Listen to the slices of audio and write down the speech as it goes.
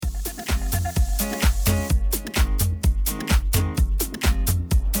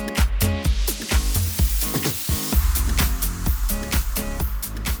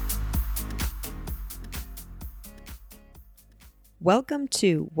Welcome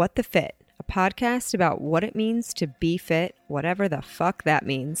to What the Fit, a podcast about what it means to be fit, whatever the fuck that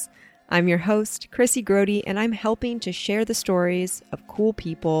means. I'm your host, Chrissy Grody, and I'm helping to share the stories of cool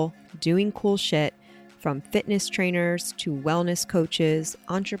people doing cool shit, from fitness trainers to wellness coaches,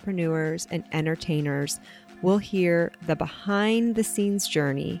 entrepreneurs, and entertainers. We'll hear the behind-the-scenes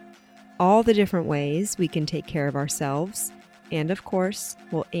journey, all the different ways we can take care of ourselves, and of course,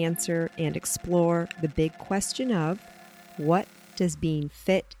 we'll answer and explore the big question of, what does being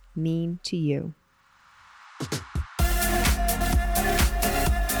fit mean to you?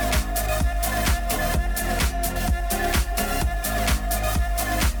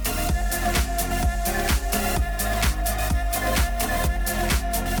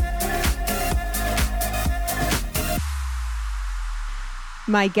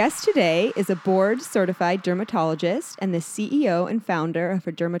 My guest today is a board-certified dermatologist and the CEO and founder of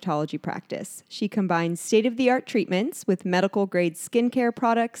a dermatology practice. She combines state-of-the-art treatments with medical-grade skincare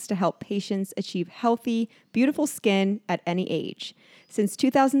products to help patients achieve healthy, beautiful skin at any age. Since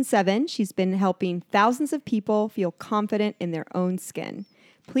 2007, she's been helping thousands of people feel confident in their own skin.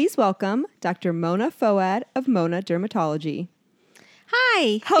 Please welcome Dr. Mona Fouad of Mona Dermatology.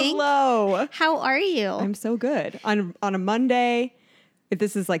 Hi. Hello. How are you? I'm so good. On a Monday. If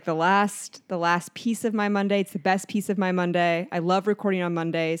this is like the last piece of my Monday, it's the best piece of my Monday. I love recording on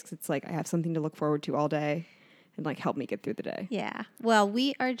Mondays because it's like I have something to look forward to all day and like help me get through the day. Yeah. Well,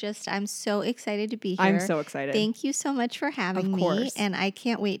 I'm so excited to be here. I'm so excited. Thank you so much for having me. And I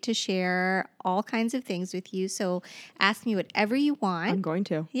can't wait to share all kinds of things with you. So ask me whatever you want. I'm going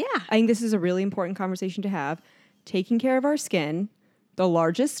to. Yeah. I think this is a really important conversation to have. Taking care of our skin, the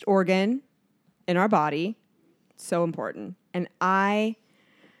largest organ in our body, so important. And I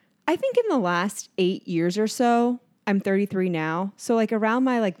think in the last 8 years or so, I'm 33 now. So like around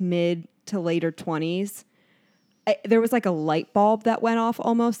my mid to later 20s, there was like a light bulb that went off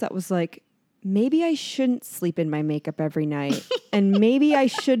almost that was like, maybe I shouldn't sleep in my makeup every night. And maybe I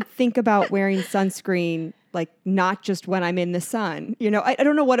should think about wearing sunscreen, like not just when I'm in the sun. You know, I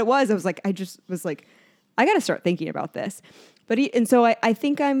don't know what it was. I just was like, I got to start thinking about this. And so I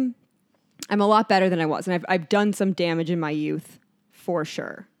think I'm a lot better than I was. And I've done some damage in my youth for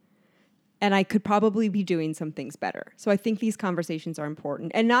sure. And I could probably be doing some things better. So I think these conversations are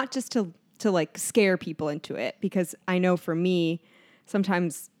important, and not just to like scare people into it, because I know for me,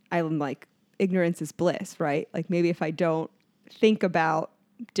 sometimes I'm like, ignorance is bliss, right? Like maybe if I don't think about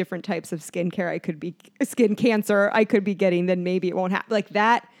different types of skincare, skin cancer I could be getting, then maybe it won't happen. Like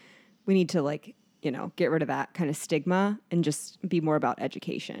that, we need to get rid of that kind of stigma and just be more about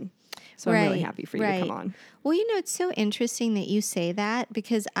education. So I'm really happy for you to come on. Well, it's so interesting that you say that,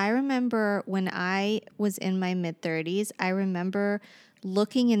 because I remember when I was in my mid-30s, I remember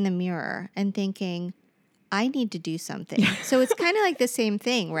looking in the mirror and thinking, I need to do something. So it's kind of like the same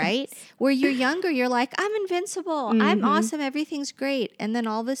thing, right? Yes. Where you're younger, you're like, I'm invincible. Mm-hmm. I'm awesome. Everything's great. And then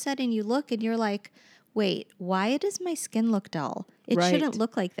all of a sudden you look and you're like, wait, why does my skin look dull? It shouldn't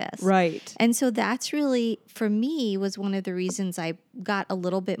look like this. Right. And so that's really, for me, was one of the reasons I got a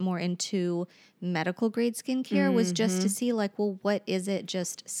little bit more into medical grade skincare, was just to see what is it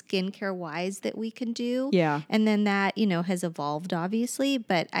just skincare wise that we can do? Yeah. And then that, has evolved obviously,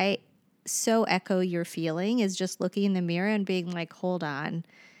 but I so echo your feeling, is just looking in the mirror and being like, hold on,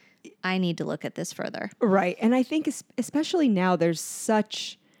 I need to look at this further. Right. And I think especially now there's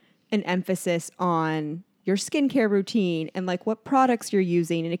such an emphasis on your skincare routine and like what products you're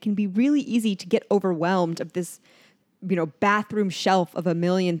using. And it can be really easy to get overwhelmed of this, bathroom shelf of a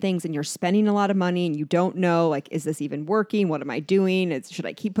million things, and you're spending a lot of money and you don't know, like, is this even working? What am I doing? Should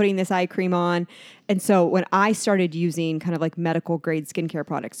I keep putting this eye cream on? And so when I started using kind of like medical grade skincare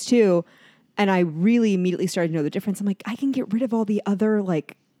products too, and I really immediately started to know the difference, I'm like, I can get rid of all the other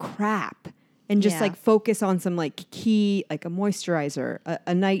like crap and just like focus on some like key, like a moisturizer,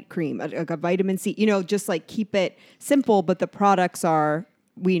 a night cream, a vitamin C, just like keep it simple, but the products are,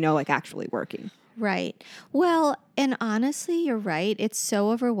 like actually working. Right. Well, and honestly, you're right. It's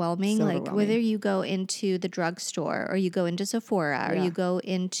so overwhelming. Whether you go into the drugstore or you go into Sephora or you go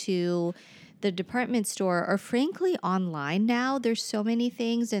into the department store, or frankly online now, there's so many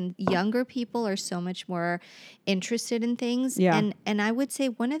things, and younger people are so much more interested in things. Yeah. And I would say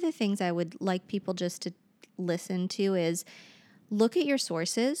one of the things I would like people just to listen to is look at your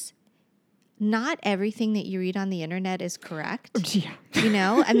sources. Not everything that you read on the internet is correct. Yeah.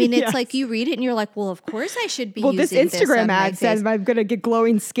 I mean, it's like you read it and you're like, well, of course I should be using this Instagram ad says I'm going to get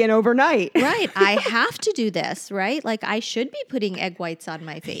glowing skin overnight. Right. I have to do this, right? Like I should be putting egg whites on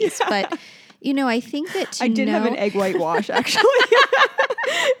my face. Yeah. But I think that I did have an egg white wash actually.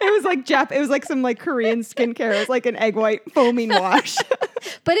 It was like it was like some like Korean skincare. It was like an egg white foaming wash.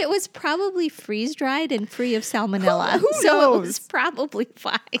 but it was probably freeze dried and free of salmonella. Who so knows? it was probably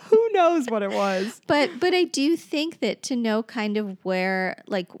fine. Who knows what it was? But I do think that to know kind of where,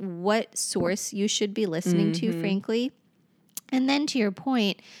 like, what source you should be listening to, frankly. And then to your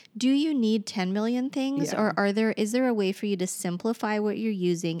point, do you need 10 million things, Yeah. or is there a way for you to simplify what you're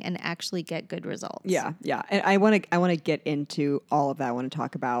using and actually get good results? Yeah, yeah. And I want to get into all of that. I want to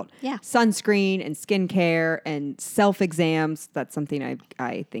talk about sunscreen and skincare and self-exams. That's something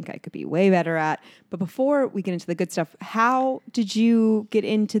I think I could be way better at. But before we get into the good stuff, how did you get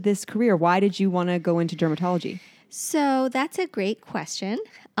into this career? Why did you want to go into dermatology? So that's a great question.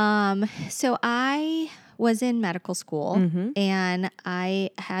 So I was in medical school, and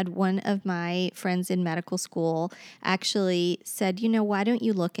I had one of my friends in medical school actually said, why don't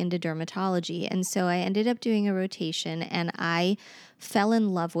you look into dermatology? And so I ended up doing a rotation, and I fell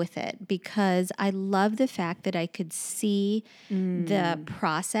in love with it because I love the fact that I could see the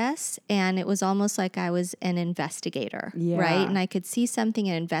process, and it was almost like I was an investigator, right? And I could see something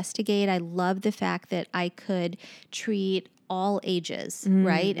and investigate. I love the fact that I could treat all ages,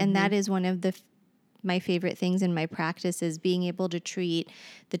 right? And that is one of my favorite things in my practice is being able to treat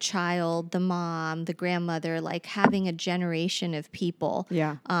the child, the mom, the grandmother, like having a generation of people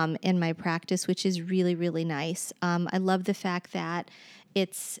in my practice, which is really, really nice. I love the fact that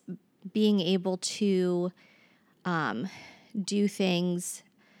it's being able to do things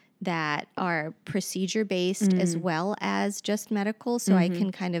that are procedure based as well as just medical. So I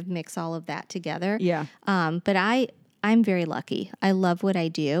can kind of mix all of that together. Yeah. But I'm very lucky. I love what I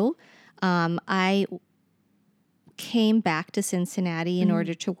do. I came back to Cincinnati in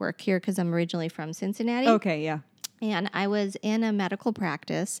order to work here because I'm originally from Cincinnati. Okay, yeah. And I was in a medical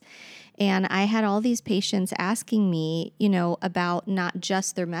practice, and I had all these patients asking me, about not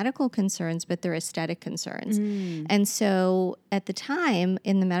just their medical concerns, but their aesthetic concerns. And so at the time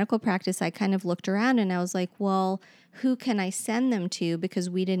in the medical practice, I kind of looked around and I was like, well, who can I send them to? Because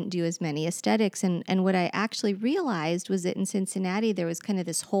we didn't do as many aesthetics. And what I actually realized was that in Cincinnati, there was kind of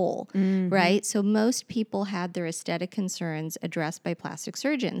this hole, right? So most people had their aesthetic concerns addressed by plastic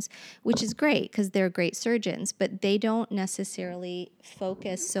surgeons, which is great because they're great surgeons, but they don't necessarily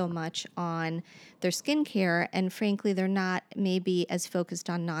focus so much on their skincare. And frankly, they're not maybe as focused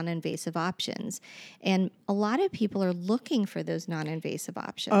on non-invasive options. And a lot of people are looking for those non-invasive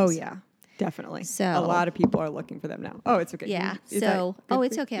options. Oh, yeah. Definitely. So a lot of people are looking for them now. Oh, it's okay. Yeah. Is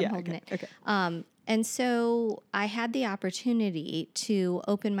it's okay. I'm holding it. Okay. And so I had the opportunity to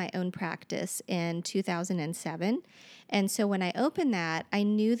open my own practice in 2007. And so when I opened that, I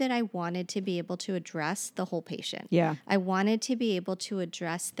knew that I wanted to be able to address the whole patient. Yeah. I wanted to be able to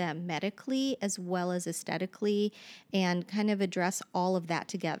address them medically as well as aesthetically and kind of address all of that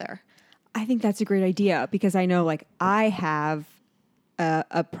together. I think that's a great idea because I know like I have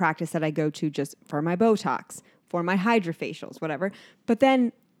a practice that I go to just for my Botox, for my hydrofacials, whatever. But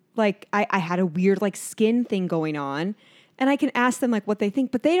then like I had a weird like skin thing going on and I can ask them like what they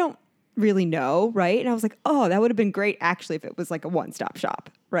think, but they don't really know, right? And I was like, oh, that would have been great actually if it was like a one-stop shop,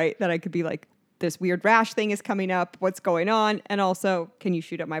 right? That I could be like, this weird rash thing is coming up. What's going on? And also, can you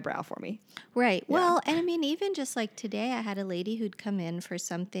shoot up my brow for me? Right. Yeah. Well, and I mean, even just like today, I had a lady who'd come in for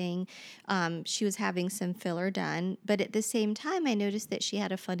something. She was having some filler done, but at the same time, I noticed that she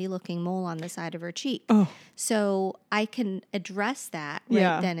had a funny looking mole on the side of her cheek. Oh. So I can address that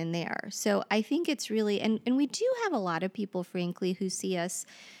then and there. So I think it's really, and we do have a lot of people, frankly, who see us,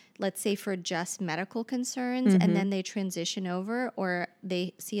 let's say for just medical concerns, and then they transition over, or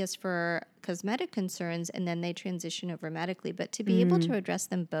they see us for cosmetic concerns and then they transition over medically. But to be able to address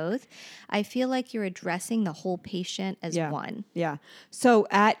them both, I feel like you're addressing the whole patient as one. Yeah. So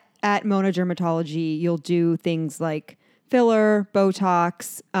at Mona Dermatology, you'll do things like filler,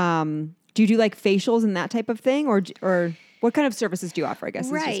 Botox. Do you do like facials and that type of thing, or what kind of services do you offer? I guess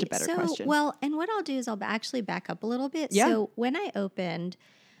is just a better question. Well, and what I'll do is I'll actually back up a little bit. Yeah. So when I opened,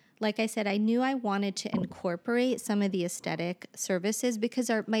 like I said, I knew I wanted to incorporate some of the aesthetic services because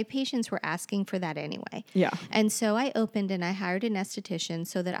my patients were asking for that anyway. Yeah. And so I opened and I hired an esthetician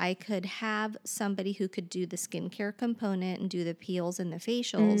so that I could have somebody who could do the skincare component and do the peels and the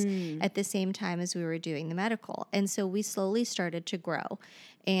facials at the same time as we were doing the medical. And so we slowly started to grow.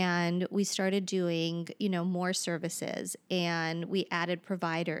 And we started doing, more services, and we added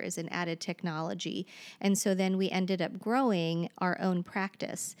providers and added technology. And so then we ended up growing our own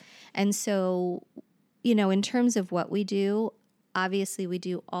practice. And so, in terms of what we do, obviously we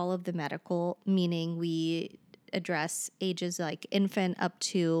do all of the medical, meaning we address ages like infant up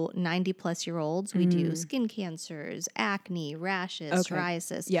to 90 plus year olds. We do skin cancers, acne, rashes,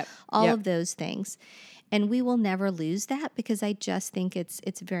 psoriasis, Yep. all Yep. of those things. And we will never lose that because I just think it's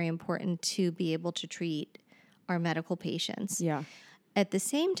very important to be able to treat our medical patients. Yeah. At the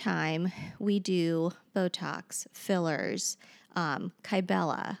same time, we do Botox, fillers,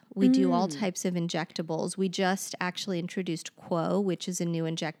 Kybella. We do all types of injectables. We just actually introduced Quo, which is a new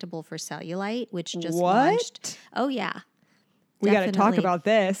injectable for cellulite, which just launched. Oh, yeah. We got to talk Definitely. about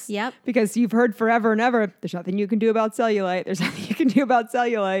this. Yep. Because you've heard forever and ever, there's nothing you can do about cellulite. There's nothing you can do about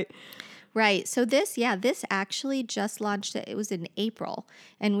cellulite. Right. So this actually just launched. It was in April,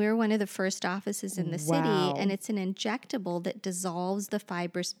 and we're one of the first offices in the city. And it's an injectable that dissolves the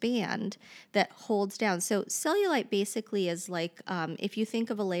fibrous band that holds down. So cellulite basically is like if you think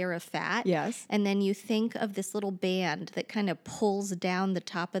of a layer of fat, Yes. and then you think of this little band that kind of pulls down the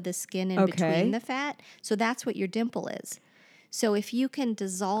top of the skin in Okay. between the fat. So that's what your dimple is. So if you can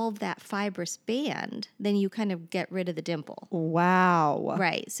dissolve that fibrous band, then you kind of get rid of the dimple. Wow.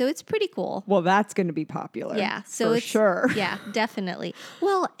 Right. So it's pretty cool. Well, that's going to be popular. Yeah. So for it's sure. Yeah, definitely.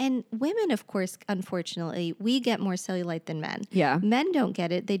 Well, and women, of course, unfortunately, we get more cellulite than men. Yeah. Men don't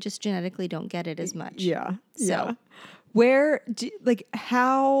get it. They just genetically don't get it as much. Yeah. So- Yeah. Where do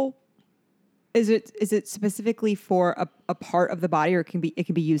how is it specifically for a part of the body, or it can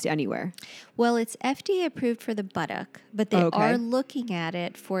be used anywhere? Well, it's FDA approved for the buttock, but they Okay. are looking at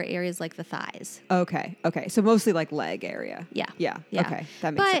it for areas like the thighs. Okay. Okay. So mostly like leg area. Yeah. Yeah. Yeah. Okay.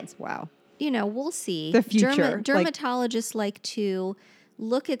 That makes But- sense. Wow. We'll see. The future, like- Dermatologists like to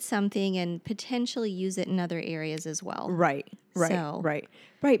look at something and potentially use it in other areas as well. Right. Right. So- Right.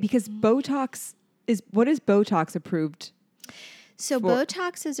 Because Botox is Botox approved? So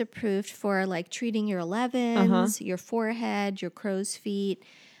Botox is approved for like treating your 11s, your forehead, your crow's feet,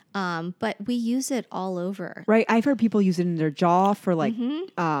 but we use it all over. Right. I've heard people use it in their jaw for like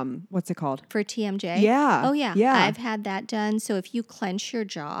what's it called? For TMJ? Yeah. Oh, yeah. Yeah. I've had that done. So if you clench your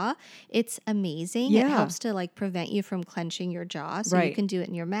jaw, it's amazing. It Yeah. helps to like prevent you from clenching your jaw. So you Right. can do it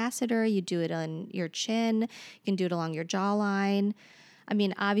in your masseter, you do it on your chin, you can do it along your jawline. I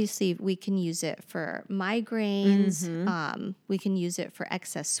mean, obviously, we can use it for migraines. We can use it for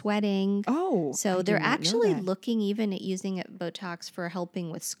excess sweating. Oh. So I they're did not know actually that. looking even at using it Botox for helping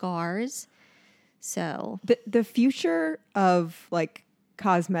with scars. So The future of like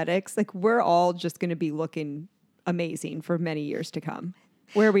cosmetics, like we're all just going to be looking amazing for many years to come.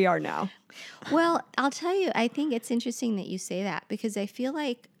 Where we are now. well, I'll tell you, I think it's interesting that you say that because I feel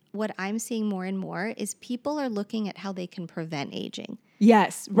like what I'm seeing more and more is people are looking at how they can prevent aging.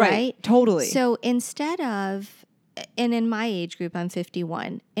 Yes. Right. Right? Totally. So instead of, and in my age group, I'm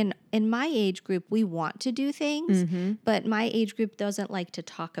 51. In my age group, we want to do things, but my age group doesn't like to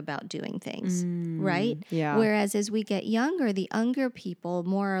talk about doing things, right? yeah. Whereas as we get younger, the younger people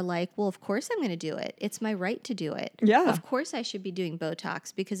more are like, well, of course I'm going to do it. It's my right to do it. Yeah. Of course I should be doing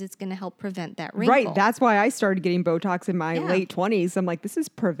Botox because it's going to help prevent that wrinkle. Right. That's why I started getting Botox in my Yeah. late 20s. I'm like, this is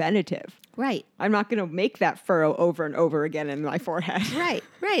preventative. Right. I'm not going to make that furrow over and over again in my forehead.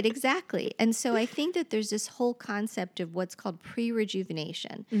 Right, exactly. And so I think that there's this whole concept of what's called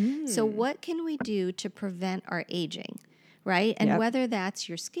pre-rejuvenation. So what can we do to prevent our aging? Right? And Yep. whether that's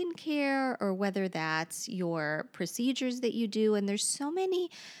your skincare or whether that's your procedures that you do, and there's so many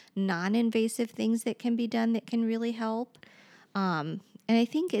non-invasive things that can be done that can really help. And I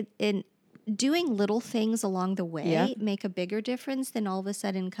think in doing little things along the way Yep. make a bigger difference than all of a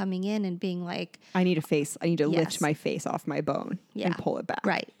sudden coming in and being like, I need I need to lift Yes. my face off my bone Yeah. and pull it back.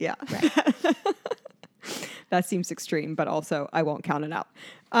 Right. Yeah. right. That seems extreme, but also I won't count it out.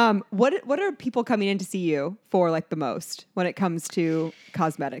 What are people coming in to see you for like the most when it comes to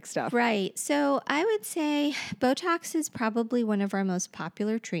cosmetic stuff? Right. So I would say Botox is probably one of our most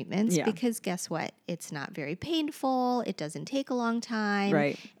popular treatments Yeah. because guess what? It's not very painful. It doesn't take a long time.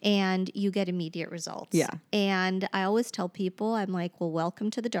 Right. And you get immediate results. Yeah. And I always tell people, I'm like, well, welcome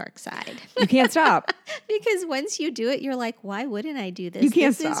to the dark side. You can't stop. Because once you do it, you're like, why wouldn't I do this? You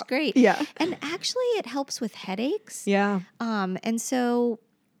can't This is stop. great. Yeah. And actually, it helps with headaches. Yeah. And so,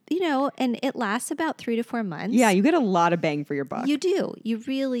 and it lasts about 3 to 4 months. Yeah. You get a lot of bang for your buck. You do. You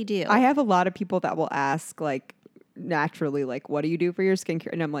really do. I have a lot of people that will ask, like, naturally, like, what do you do for your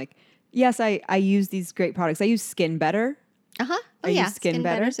skincare? And I'm like, yes, I use these great products. I use Skin Better. Uh-huh. Oh, I use yeah. Skin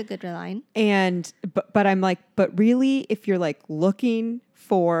Better. Better's a good line. And, but I'm like, but really, if you're like looking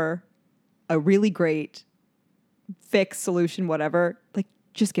for a really great fix, solution, whatever, like,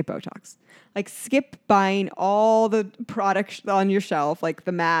 just get Botox. Like, skip buying all the products on your shelf, like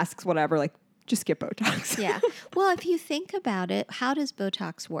the masks, whatever, like, just get Botox. Yeah. Well, if you think about it, how does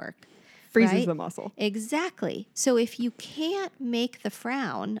Botox work? Freezes right? the muscle. Exactly. So if you can't make the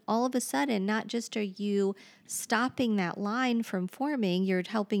frown, all of a sudden, not just are you stopping that line from forming, you're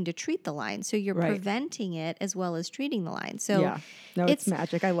helping to treat the line. So you're Right. preventing it as well as treating the line. So Yeah. No, it's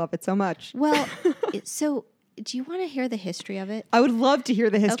magic. I love it so much. well, so do you want to hear the history of it? I would love to hear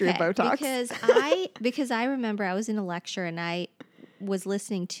the history of Botox. Because I remember I was in a lecture and I was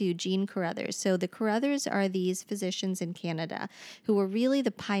listening to Jean Carruthers. So the Carruthers are these physicians in Canada who were really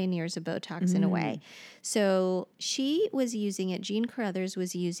the pioneers of Botox in a way. So she was using it, Jean Carruthers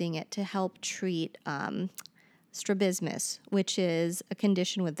was using it to help treat strabismus, which is a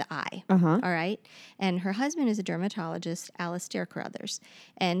condition with the eye. Uh-huh. All right. And her husband is a dermatologist, Alistair Carruthers.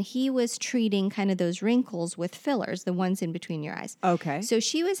 And he was treating kind of those wrinkles with fillers, the ones in between your eyes. Okay. So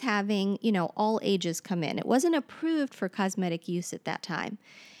she was having, all ages come in. It wasn't approved for cosmetic use at that time.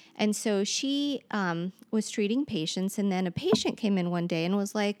 And so she was treating patients. And then a patient came in one day and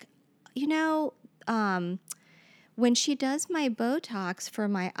was like, when she does my Botox for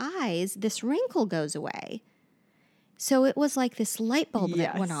my eyes, this wrinkle goes away. So it was like this light bulb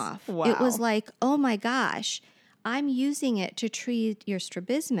that went Yes. off. Wow. It was like, oh my gosh, I'm using it to treat your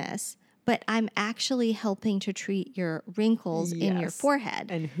strabismus, but I'm actually helping to treat your wrinkles in your Yes. forehead.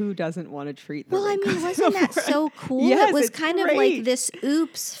 And who doesn't want to treat the Well, I mean, wrinkles wasn't in the that forehead? so cool? Yes, It was it's kind of great. like this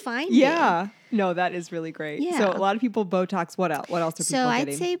oops finding. Yeah. No, that is really great. Yeah. So a lot of people Botox. What else? What else are So people I'd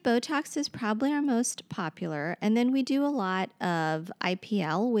getting? say Botox is probably our most popular. And then we do a lot of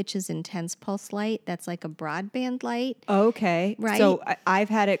IPL, which is intense pulse light. That's like a broadband light. Okay. Right. So I've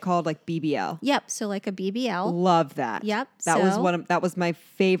had it called like BBL. Yep. So like a BBL. Love that. Yep, That was so- that was my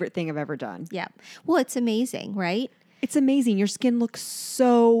favorite thing I've ever done. Yep. Well, it's amazing, right? It's amazing. Your skin looks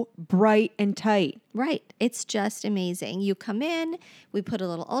so bright and tight. Right. It's just amazing. You come in, we put a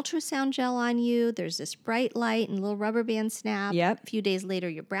little ultrasound gel on you. There's this bright light and a little rubber band snap. Yep. A few days later,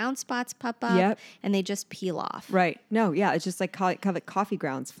 your brown spots pop up Yep. and they just peel off. Right. No, yeah, it's just like kind of like coffee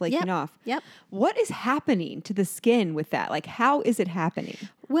grounds flaking Yep. off. Yep. What is happening to the skin with that? Like, how is it happening?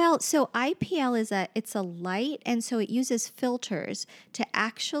 Well, so IPL it's a light, and so it uses filters to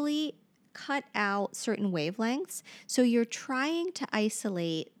actually cut out certain wavelengths. So you're trying to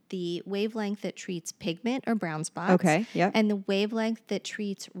isolate the wavelength that treats pigment or brown spots. Okay, yep. And the wavelength that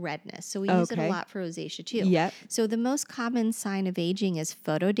treats redness. So we use it a Okay. lot for rosacea too. Yep. So the most common sign of aging is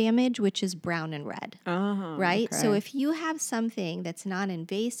photo damage, which is brown and red. Uh-huh. Right? So okay. if you have something that's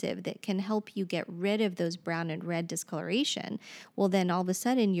non-invasive that can help you get rid of those brown and red discoloration, well then all of a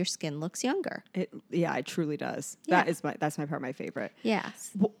sudden your skin looks younger. it truly does. Yeah. That's my favorite.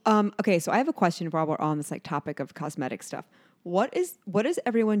 Yes. Okay, so I have a question while we're on this like topic of cosmetic stuff. What is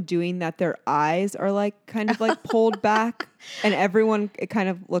everyone doing that their eyes are like kind of like pulled back and everyone it kind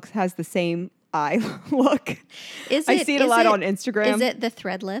of has the same eye look? I see it a lot on Instagram. Is it the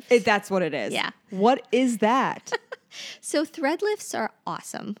thread lifts? That's what it is. Yeah. What is that? So thread lifts are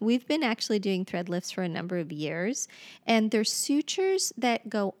awesome. We've been actually doing thread lifts for a number of years, and they're sutures that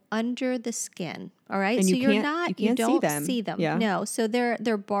go under the skin. All right, And so you can't don't see them. Yeah. No, so they're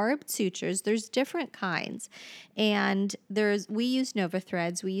barbed sutures. There's different kinds, and we use Nova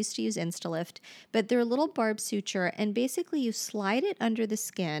Threads. We used to use Instalift, but they're a little barbed suture, and basically you slide it under the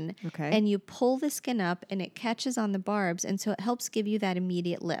skin, Okay. and you pull the skin up, and it catches on the barbs, and so it helps give you that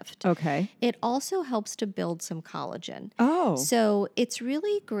immediate lift. Okay. It also helps to build some collagen. Oh. So it's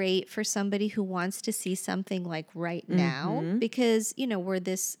really great for somebody who wants to see something like right now because,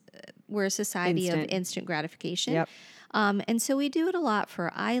 we're a society of instant gratification. Yep. And so we do it a lot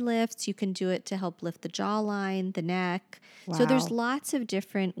for eye lifts. You can do it to help lift the jawline, the neck. So there's Wow. lots of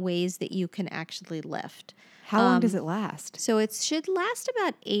different ways that you can actually lift. How long does it last? So it should last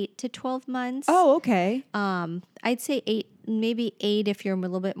about 8 to 12 months. Oh, okay. I'd say 8, maybe 8 if you're a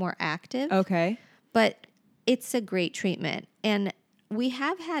little bit more active. Okay. But it's a great treatment. And we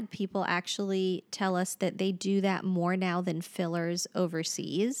have had people actually tell us that they do that more now than fillers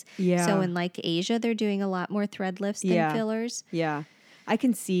overseas. Yeah. So in like Asia, they're doing a lot more thread lifts than Yeah. fillers. Yeah. I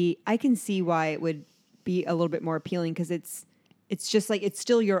can see why it would be a little bit more appealing because it's just like it's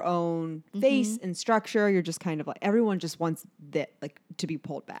still your own face and structure. You're just kind of like everyone just wants that like to be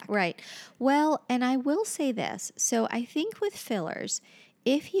pulled back. Right. Well, and I will say this. So I think with fillers,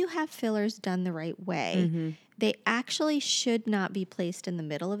 if you have fillers done the right way, they actually should not be placed in the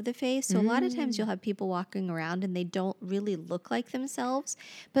middle of the face. So a lot of times you'll have people walking around and they don't really look like themselves,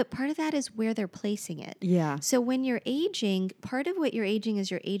 but part of that is where they're placing it. Yeah. So when you're aging, part of what you're aging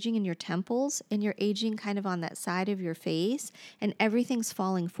is you're aging in your temples and you're aging kind of on that side of your face and everything's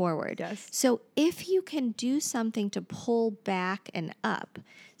falling forward. Yes. So if you can do something to pull back and up,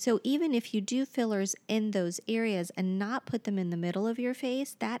 So even if you do fillers in those areas and not put them in the middle of your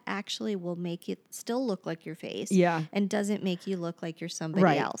face, that actually will make it still look like your face. Yeah. And doesn't make you look like you're somebody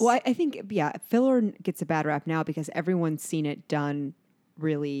Right. else. Well, I think, filler gets a bad rap now because everyone's seen it done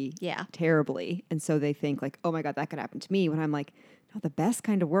really Yeah. terribly. And so they think like, oh my God, that could happen to me. When I'm like, no, the best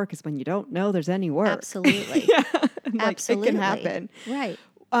kind of work is when you don't know there's any work. Absolutely. And, like, Absolutely. it can happen. Right.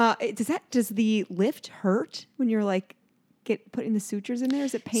 Does the lift hurt when you're like putting the sutures in there?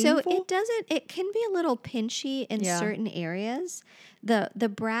 Is it painful? So it can be a little pinchy in Yeah. certain areas.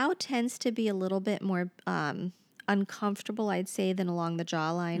 The brow tends to be a little bit more uncomfortable, I'd say, than along the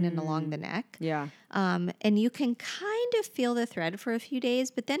jawline and along the neck. Yeah. And you can kind of feel the thread for a few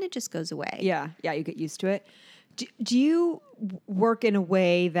days, but then it just goes away. Yeah. Yeah. You get used to it. Do you work in a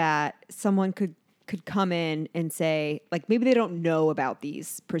way that someone could come in and say, like, maybe they don't know about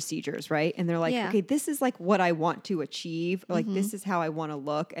these procedures, right? And they're like, Yeah. okay, this is like what I want to achieve. Or, like, this is how I want to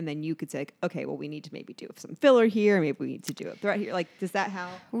look. And then you could say, like, okay, well, we need to maybe do some filler here. Maybe we need to do a thread here. Like, does that how?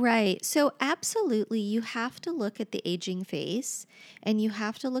 Right. So absolutely, you have to look at the aging face and you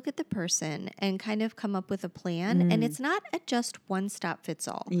have to look at the person and kind of come up with a plan. And it's not a just one stop fits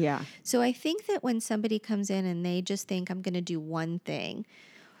all. Yeah. So I think that when somebody comes in and they just think, I'm going to do one thing,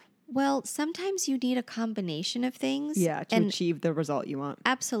 well, sometimes you need a combination of things. Yeah. To achieve the result you want.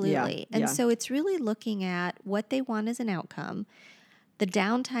 Absolutely. And so it's really looking at what they want as an outcome, the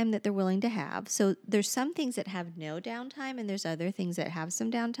downtime that they're willing to have. So there's some things that have no downtime and there's other things that have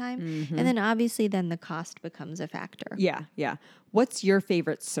some downtime. And then obviously then the cost becomes a factor. Yeah. Yeah. What's your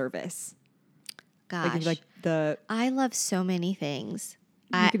favorite service? Gosh. Like the, I love so many things.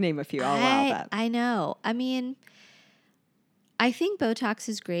 you can name a few. I'll allow that. I know. I mean, I think Botox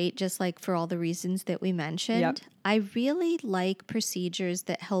is great, just like for all the reasons that we mentioned. Yep. I really like procedures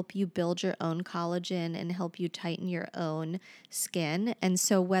that help you build your own collagen and help you tighten your own skin. And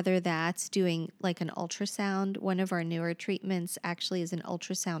so whether that's doing like an ultrasound, one of our newer treatments actually is an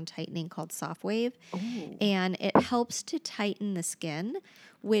ultrasound tightening called Soft Wave. And it helps to tighten the skin,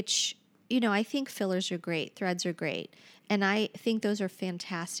 which, you know, I think fillers are great, threads are great. And I think those are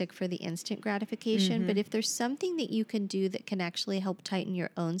fantastic for the instant gratification. But if there's something that you can do that can actually help tighten your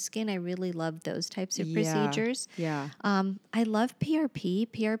own skin, I really love those types of procedures. Yeah. I love PRP.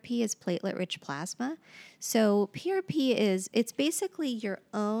 PRP is platelet-rich plasma. So PRP it's basically your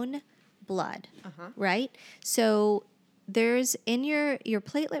own blood, right? So there's in your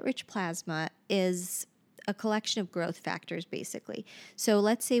platelet-rich plasma is a collection of growth factors, basically. So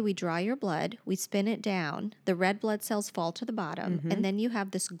let's say we draw your blood, we spin it down, the red blood cells fall to the bottom, and then you have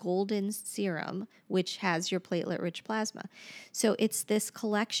this golden serum, which has your platelet-rich plasma. So it's this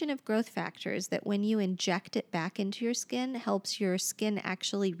collection of growth factors that when you inject it back into your skin, helps your skin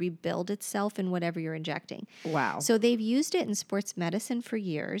actually rebuild itself in whatever you're injecting. Wow. So they've used it in sports medicine for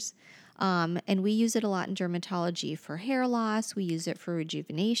years. And we use it a lot in dermatology for hair loss. We use it for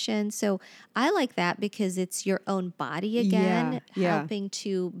rejuvenation. So I like that because it's your own body again, helping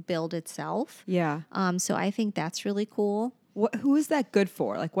to build itself. Yeah. So I think that's really cool. Who is that good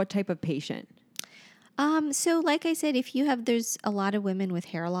for? Like what type of patient? So like I said, there's a lot of women with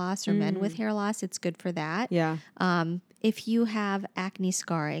hair loss or men with hair loss, it's good for that. Yeah. If you have acne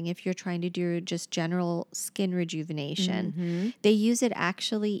scarring, if you're trying to do just general skin rejuvenation, they use it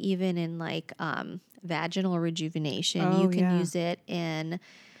actually even in like vaginal rejuvenation. You can use it in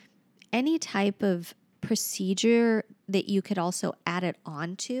any type of procedure that you could also add it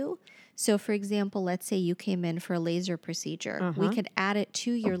onto. So for example, let's say you came in for a laser procedure. We could add it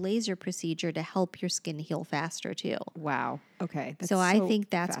to your laser procedure to help your skin heal faster too. Wow. Okay. So I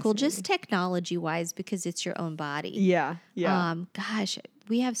think that's cool, just technology wise, because it's your own body. Yeah. Yeah. Gosh,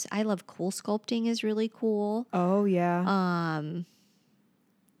 I love Cool Sculpting is really cool. Oh yeah.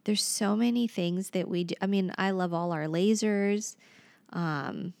 There's so many things that we do. I mean, I love all our lasers.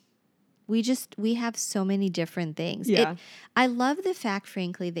 We have so many different things. Yeah. I love the fact,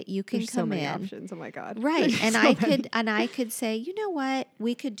 frankly, that you can There's come so many in. options. Oh my God. Right. And So I could say, you know what?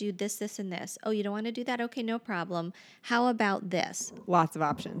 We could do this, this, and this. Oh, you don't want to do that? Okay, no problem. How about this? lots of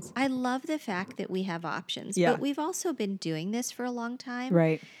options. I love the fact that we have options. Yeah. But we've also been doing this for a long time.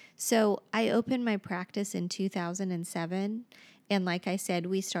 Right. So I opened my practice in 2007. And like I said,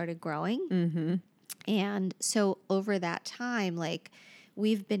 we started growing. Mm-hmm. And so over that time, like,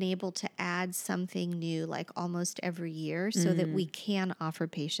 we've been able to add something new like almost every year so that we can offer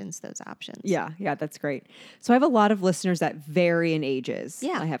patients those options. Yeah. Yeah. That's great. So I have a lot of listeners that vary in ages.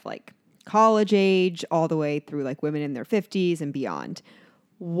 Yeah. I have like college age all the way through like women in their 50s and beyond.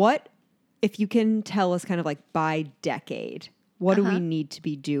 What, if you can tell us kind of like by decade, what do we need to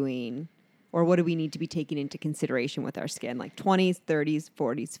be doing Or what do we need to be taking into consideration with our skin? Like 20s, 30s,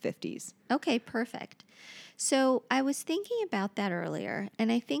 40s, 50s. Okay, perfect. So I was thinking about that earlier,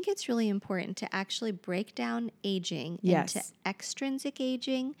 and I think it's really important to actually break down aging Yes. into extrinsic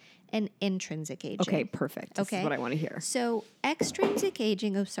aging and intrinsic aging. Okay, perfect. This Okay. is what I want to hear. So extrinsic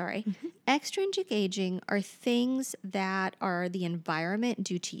aging, extrinsic aging are things that are the environment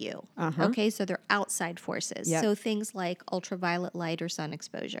due to you. Uh-huh. Okay, so they're outside forces. Yep. So things like ultraviolet light or sun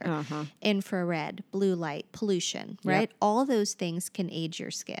exposure, Uh-huh. infrared, blue light, pollution, right? All those things can age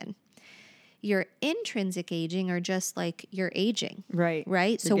your skin. Your intrinsic aging are just like your aging. Right.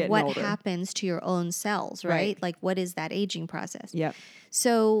 Right? You're So getting what older. happens to your own cells, right? Right. Like what is that aging process? Yep.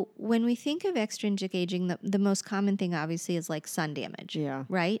 So when we think of extrinsic aging, the most common thing obviously is like sun damage. Yeah.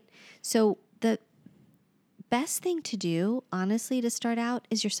 Right? So the best thing to do, honestly, to start out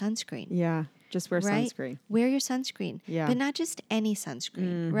is your sunscreen. Yeah. Just wear Right? sunscreen. Wear your sunscreen. Yeah. But not just any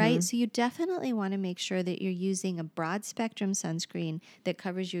sunscreen, right? So you definitely want to make sure that you're using a broad spectrum sunscreen that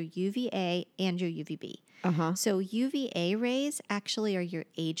covers your UVA and your UVB. Uh-huh. So UVA rays actually are your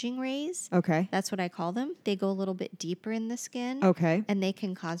aging rays. Okay. That's what I call them. They go a little bit deeper in the skin Okay. and they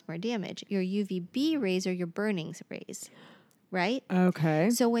can cause more damage. Your UVB rays are your burning rays, right? Okay.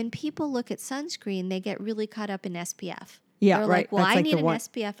 So when people look at sunscreen, they get really caught up in SPF. Yeah, They're right. like, well, That's I like need the an one-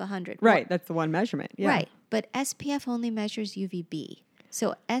 SPF 100. Right. That's the one measurement. Yeah. Right. But SPF only measures UVB.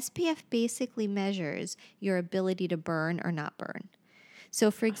 So SPF basically measures your ability to burn or not burn. So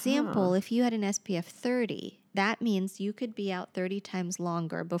for example, if you had an SPF 30, that means you could be out 30 times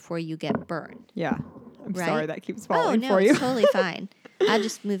longer before you get burned. Yeah. I'm Right? sorry that keeps Oh, falling no, for you. it's totally fine. I'll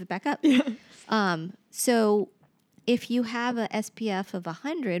just move it back up. So if you have a SPF of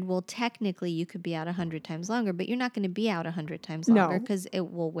 100, well, technically you could be out 100 times longer, but you're not going to be out 100 times No. longer because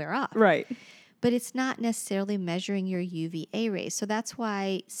it will wear off. Right. But it's not necessarily measuring your UVA rays. So that's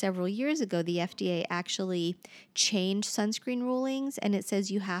why several years ago, the FDA actually changed sunscreen rulings, and it says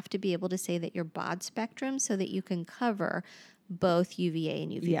you have to be able to say that you're broad spectrum so that you can cover both UVA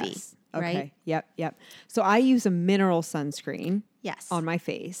and UVB. Yes. Okay. Right? Yep. So I use a mineral sunscreen Yes. on my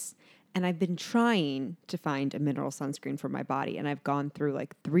face. And I've been trying to find a mineral sunscreen for my body. And I've gone through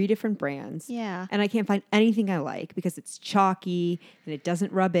like 3 different brands. Yeah. And I can't find anything I like because it's chalky and it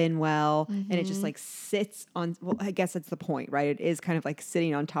doesn't rub in well. And it just like sits on, well, I guess that's the point, right? It is kind of like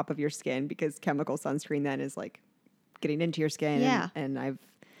sitting on top of your skin because chemical sunscreen then is like getting into your skin. Yeah. And I've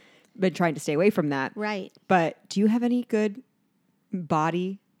been trying to stay away from that. Right. But do you have any good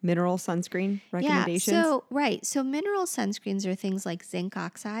body mineral sunscreen recommendations? Yeah, so mineral sunscreens are things like zinc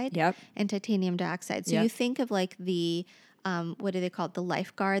oxide Yep. and titanium dioxide. So Yep. you think of like the, what do they call it? The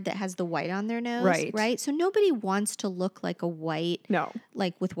Lifeguard that has the white on their nose, Right. So nobody wants to look like a white, No.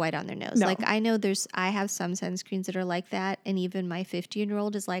 like with white on their nose. No. Like I know I have some sunscreens that are like that. And even my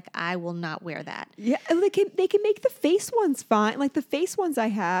 15-year-old is like, I will not wear that. Yeah, and they can make the face ones fine. Like the face ones I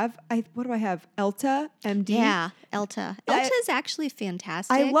have, what do I have? Elta MD. Yeah, Elta. Elta is actually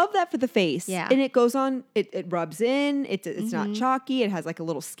fantastic. I love that for the face. Yeah. And it goes on, it rubs in, it's not chalky, it has like a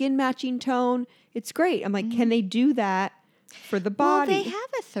little skin matching tone. It's great. I'm like, can they do that for the Well, body? they have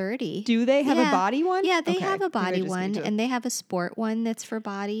a 30. Do they have a Yeah. body one? Yeah, they Okay. have a Maybe I body just need one, to- and they have a sport one that's for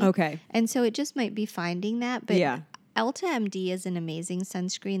body. Okay. And so it just might be finding that. But Yeah. Elta MD is an amazing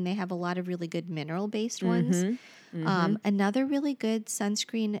sunscreen. They have a lot of really good mineral-based ones. Another really good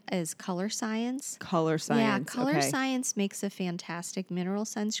sunscreen is Color Science. Color Yeah, Science. Color okay. Science makes a fantastic mineral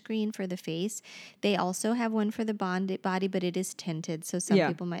sunscreen for the face. They also have one for the body, but it is tinted, so some Yeah.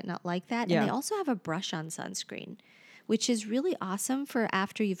 people might not like that. Yeah. And they also have a brush-on sunscreen, which is really awesome for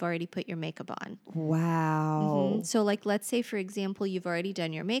after you've already put your makeup on. Wow. So, like, let's say, for example, you've already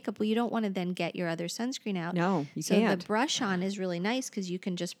done your makeup. Well, you don't want to then get your other sunscreen out. No, you so can't. the brush on is really nice because you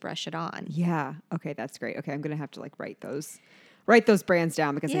can just brush it on. Yeah. Okay, that's great. Okay, I'm gonna have to like write those brands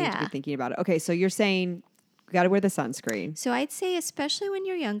down because I need to be Yeah. thinking about it. Okay, so you're saying we got to wear the sunscreen. So I'd say, especially when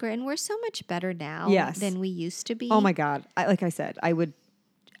you're younger, and we're so much better now Yes. than we used to be. Oh my God! Like I said, I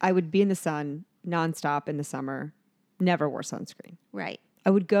would be in the sun nonstop in the summer. Never wore sunscreen. Right. I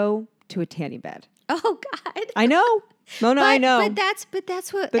would go to a tanning bed. Oh God. I know. No, I know. But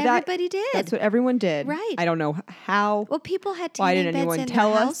that's what But that- everybody did. That's what everyone did. Right. I don't know how. Well, people had Why tanning didn't beds anyone in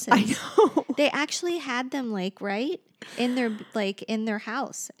tell their us? houses. I know. They actually had them in their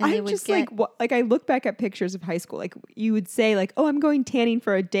house, and they I'm would just get like I look back at pictures of high school. Like you would say, like, "Oh, I'm going tanning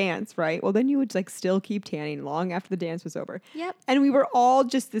for a dance," right? Well, then you would like still keep tanning long after the dance was over. Yep. And we were all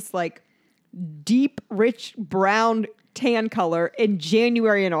just this like deep, rich brown tan color in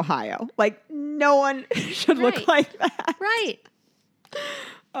January in Ohio. Like no one should look Right. like that. right.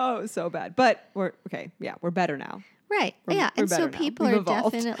 Oh, so bad. But we're okay. Yeah, we're better now. Right. We're Yeah. And so better now. people We've are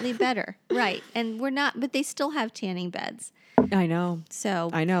evolved. definitely better. Right. And we're not, but they still have tanning beds. I know. So,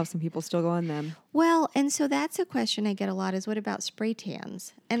 I know. Some people still go on them. well, and so that's a question I get a lot is what about spray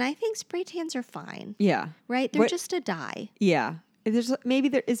tans? And I think spray tans are fine, Yeah. right? They're What- just a dye. Yeah. Is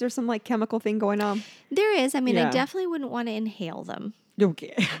there some like chemical thing going on? There is. I mean, I Yeah. definitely wouldn't want to inhale them,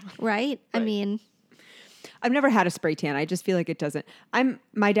 Okay. right? I Right. mean, I've never had a spray tan. I just feel like it doesn't.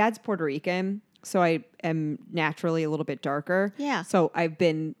 My dad's Puerto Rican, so I am naturally a little bit darker. Yeah. So I've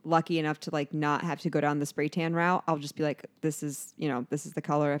been lucky enough to like not have to go down the spray tan route. I'll just be like, this is the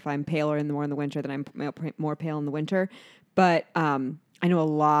color. If I'm paler in the winter, then I'm more pale in the winter. But I know a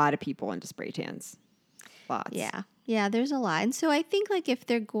lot of people into spray tans. Lots. yeah. Yeah, there's a lot. And so I think like if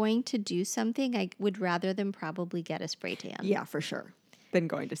they're going to do something, I would rather them probably get a spray tan. Yeah, for sure. Than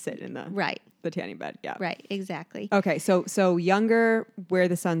going to sit in Right. the tanning bed. Yeah. Right. Exactly. Okay, so younger, wear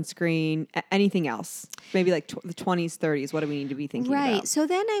the sunscreen. Anything else? Maybe like the 20s, 30s. What do we need to be thinking Right. about? So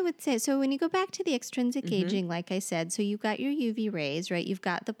then I would say, so when you go back to the extrinsic aging, like I said, so you've got your UV rays, right? You've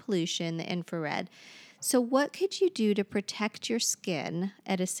got the pollution, the infrared. So what could you do to protect your skin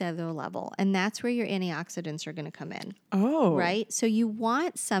at a cellular level? And that's where your antioxidants are going to come in. Oh, Right? So you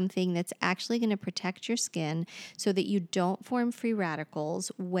want something that's actually going to protect your skin so that you don't form free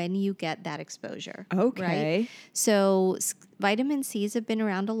radicals when you get that exposure. Okay. Right? So vitamin C's have been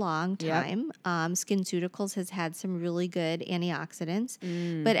around a long Yep. time. SkinCeuticals has had some really good antioxidants.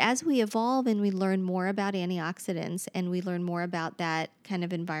 Mm. But as we evolve and we learn more about antioxidants and we learn more about that kind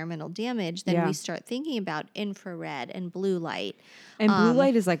of environmental damage, then Yeah. we start thinking about infrared and blue light. And blue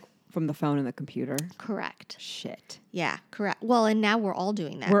light is like from the phone and the computer. Correct. Shit. Yeah, correct. Well, and now we're all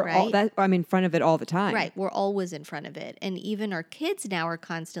doing that, We're right? I'm in front of it all the time. Right. We're always in front of it. And even our kids now are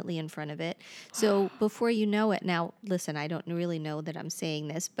constantly in front of it. So before you know it, now, listen, I don't really know that I'm saying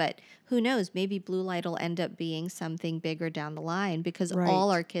this, but who knows? Maybe blue light will end up being something bigger down the line because Right.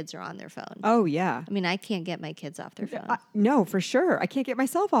 all our kids are on their phone. Oh yeah. I mean, I can't get my kids off their phone. No, for sure. I can't get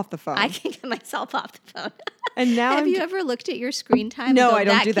myself off the phone. I can't get myself off the phone. and now Have I'm you ever looked at your screen time? No, and go, I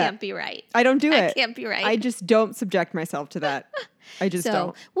don't do that. Can't be right. I don't do That it. can't be right. I just don't subject myself to that. I just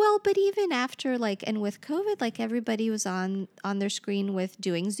don't. Well, but even after and with COVID, like everybody was on their screen with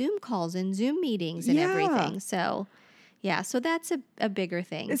doing Zoom calls and Zoom meetings and Yeah. everything. So, yeah, so that's a bigger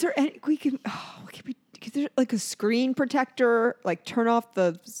thing. Is there any is there like a screen protector, like turn off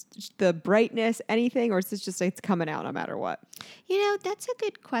the brightness, anything, or is this just like it's coming out no matter what? That's a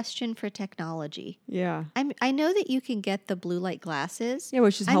good question for technology. Yeah. I know that you can get the blue light glasses. Yeah,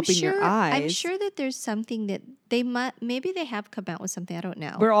 which is helping your I'm eyes. sure that there's something that maybe they have come out with something. I don't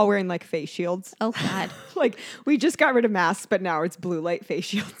know. We're all wearing like face shields. Oh God. Like we just got rid of masks, but now it's blue light face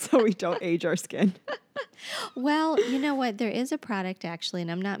shields so we don't age our skin. Well, you know what? There is a product actually,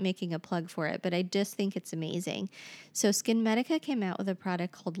 and I'm not making a plug for it, but I just think it's amazing. So SkinMedica came out with a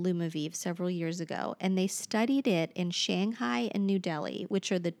product called Lumavive several years ago, and they studied it in Shanghai and New Delhi,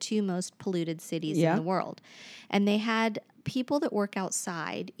 which are the two most polluted cities Yeah. in the world. And they had people that work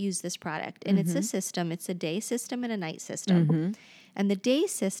outside use this product, and it's a system. It's a day system and a night system. And the day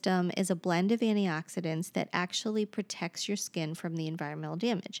system is a blend of antioxidants that actually protects your skin from the environmental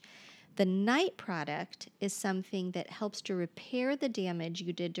damage. The night product is something that helps to repair the damage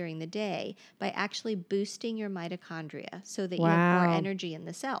you did during the day by actually boosting your mitochondria so that you have more Wow. energy in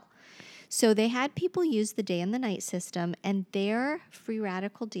the cell. So they had people use the day and the night system, and their free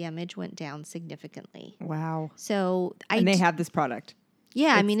radical damage went down significantly. Wow. So And they have this product.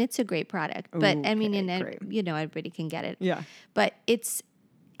 yeah, I mean, it's a great product, but I mean, Okay, great. everybody can get it. Yeah. But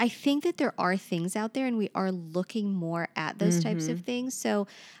I think that there are things out there and we are looking more at those types of things. So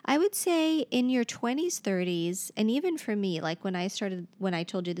I would say in your 20s, 30s, and even for me, like when I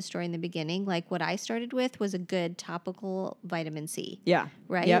told you the story in the beginning, like what I started with was a good topical vitamin C. Yeah.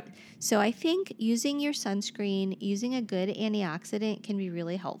 Right? Yep. So I think using your sunscreen, using a good antioxidant can be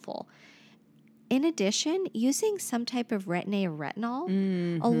really helpful. In addition, using some type of Retin-A or retinol.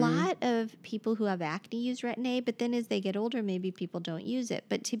 A lot of people who have acne use Retin-A, but then as they get older, maybe people don't use it.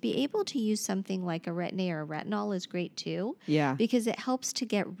 But to be able to use something like a Retin-A or a retinol is great too. Yeah. Because it helps to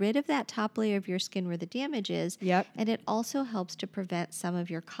get rid of that top layer of your skin where the damage is. Yep. And it also helps to prevent some of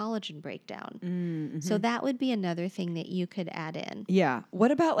your collagen breakdown. So that would be another thing that you could add in. Yeah.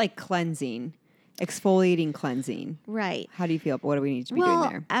 What about like cleansing? Exfoliating cleansing. Right. How do you feel? What do we need to be doing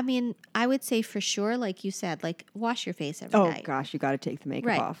there? I mean, I would say for sure, like you said, like wash your face every Oh night. gosh, you got to take the makeup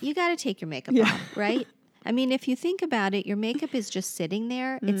Right. off. You got to take your makeup Yeah. off, right? I mean, if you think about it, your makeup is just sitting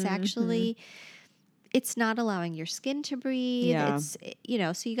there. It's actually, it's not allowing your skin to breathe. Yeah. It's,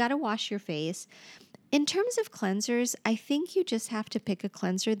 so you got to wash your face. In terms of cleansers, I think you just have to pick a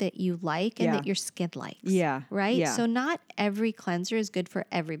cleanser that you like and Yeah. that your skin likes. Yeah. Right? Yeah. So not every cleanser is good for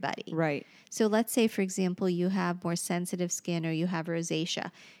everybody. Right. So let's say, for example, you have more sensitive skin or you have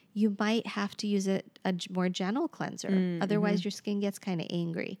rosacea. You might have to use a more gentle cleanser. Otherwise, your skin gets kind of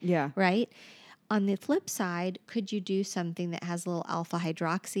angry. Yeah. Right? On the flip side, could you do something that has a little alpha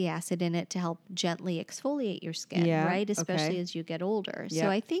hydroxy acid in it to help gently exfoliate your skin, Yeah, right? Especially okay. as you get older. Yep. So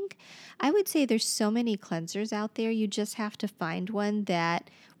I think I would say there's so many cleansers out there. You just have to find one that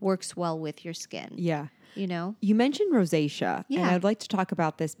works well with your skin. Yeah. You know? You mentioned rosacea, and Yeah. I'd like to talk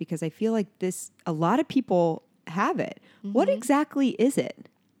about this because I feel like a lot of people have it. What exactly is it?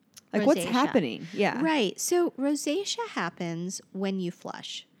 Like, what's Rosacea. happening? Yeah. Right. So rosacea happens when you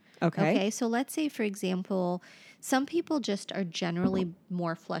flush. Okay. Okay. So let's say, for example, some people just are generally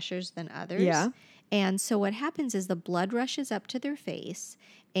more flushers than others. Yeah. And so what happens is the blood rushes up to their face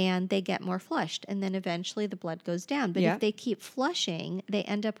and they get more flushed. And then eventually the blood goes down. But Yeah. if they keep flushing, they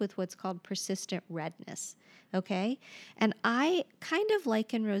end up with what's called persistent redness. Okay. And I kind of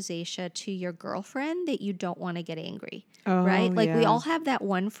liken rosacea to your girlfriend that you don't want to get angry. Oh, Right? Like we yeah. all have that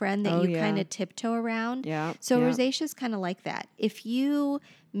one friend that Oh, you yeah. kind of tiptoe around. Yeah, So yeah. rosacea is kind of like that. If you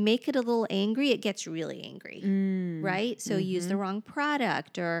make it a little angry, it gets really angry. Right? So use the wrong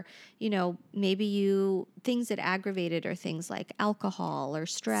product, or, maybe things that aggravate it are things like alcohol or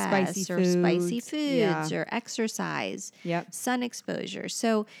stress Spicy or spicy foods. foods Yeah. or exercise, Yep. sun exposure.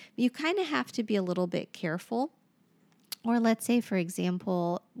 So you kind of have to be a little bit careful. Or let's say, for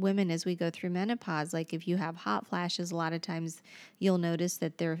example, women, as we go through menopause, like if you have hot flashes, a lot of times you'll notice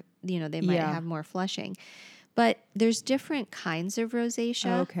that they might Yeah. have more flushing. But there's different kinds of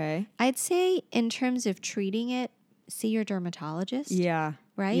rosacea. Okay. I'd say in terms of treating it, see your dermatologist. Yeah.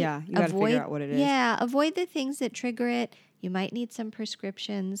 Right? Yeah. You got to figure out what it is. Yeah. Avoid the things that trigger it. You might need some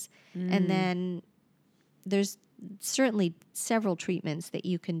prescriptions. And then there's certainly several treatments that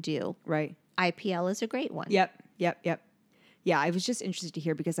you can do. Right. IPL is a great one. Yep. Yeah, I was just interested to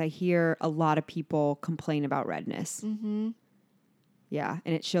hear because I hear a lot of people complain about redness. Mm-hmm. Yeah,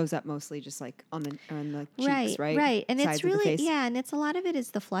 and it shows up mostly just like on the cheeks, right? Right. And Sides it's of the really, face. and it's a lot of it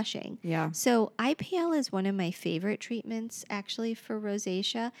is the flushing. Yeah. So IPL is one of my favorite treatments actually for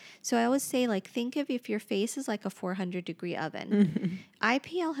rosacea. So I always say, like, think of if your face is like a 400-degree oven.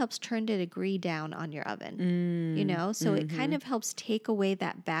 IPL helps turn the degree down on your oven, so it kind of helps take away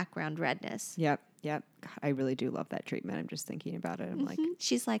that background redness. Yep. God, I really do love that treatment. I'm just thinking about it. I'm like,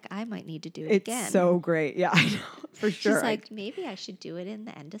 She's like, I might need to do it it's again. so great. Yeah, I know, for sure. She's like, maybe I should do it in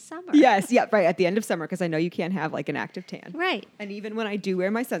the end of summer. Yes, yeah, right. At the end of summer, because I know you can't have like an active tan. Right. And even when I do wear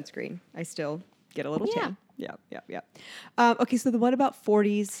my sunscreen, I still get a little tan. Yeah. Okay, so what about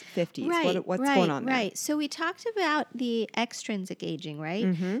 40s, 50s? Right, What's going on there? Right. So we talked about the extrinsic aging, right?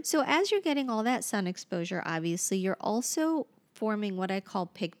 Mm-hmm. So as you're getting all that sun exposure, obviously, you're also forming what I call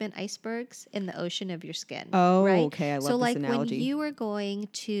pigment icebergs in the ocean of your skin. Oh, right? okay. I love so this like analogy. when you were going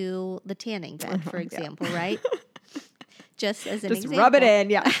to the tanning bed, for example, right? Just as an Just example. rub it in,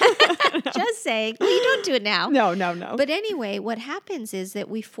 yeah. Just saying. Well, you don't do it now. No. But anyway, what happens is that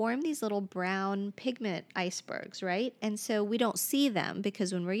we form these little brown pigment icebergs, right? And so we don't see them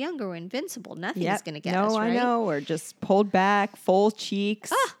because when we're younger, we're invincible. Nothing's going to get us, right? I know. We're just pulled back, full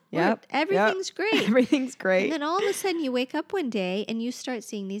cheeks. Everything's great. Everything's great. And then all of a sudden you wake up one day and you start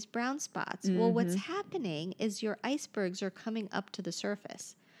seeing these brown spots. Well, what's happening is your icebergs are coming up to the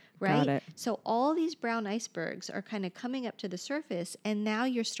surface. Right? Got it. So all these brown icebergs are kind of coming up to the surface, and now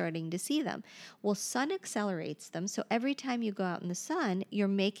you're starting to see them. Well, sun accelerates them. So every time you go out in the sun, you're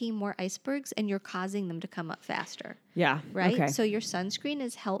making more icebergs and you're causing them to come up faster. Yeah. Right? Okay. So your sunscreen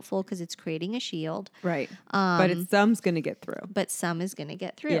is helpful because it's creating a shield. Right. But some's going to get through. But some is going to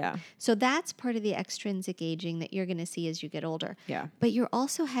get through. Yeah. So that's part of the extrinsic aging that you're going to see as you get older. Yeah. But you're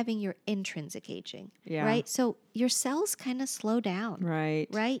also having your intrinsic aging. Yeah. Right? So your cells kind of slow down. Right.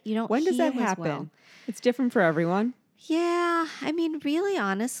 Right? You don't When does that heal as happen? well. It's different for everyone. Yeah. I mean, really,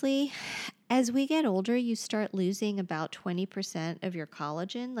 honestly, as we get older, you start losing about 20% of your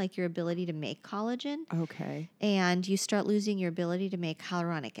collagen, like your ability to make collagen. Okay. And you start losing your ability to make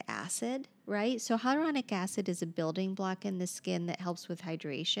hyaluronic acid, right? So hyaluronic acid is a building block in the skin that helps with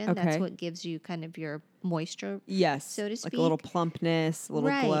hydration. Okay. That's what gives you kind of your moisture. Yes. So to speak. Like a little plumpness, a little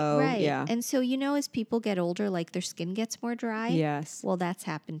glow. Right. Yeah. And so, as people get older, like their skin gets more dry. Yes. Well, that's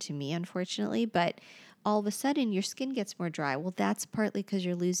happened to me, unfortunately. But all of a sudden, your skin gets more dry. Well, that's partly because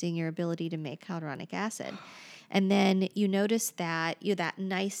you're losing your ability to make hyaluronic acid. And then you notice that that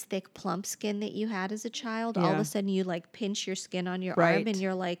nice thick plump skin that you had as a child, all of Yeah. a sudden you like pinch your skin on your Right. arm and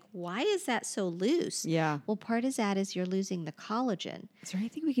you're like, why is that so loose? Yeah. Well, part of that is you're losing the collagen. Is there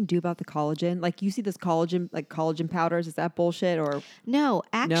anything we can do about the collagen? Like, you see this collagen powders. Is that bullshit or? No,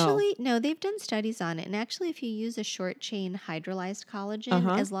 actually, no, they've done studies on it. And actually, if you use a short chain hydrolyzed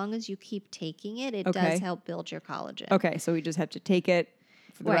collagen, as long as you keep taking it, it Okay. does help build your collagen. Okay, so we just have to take it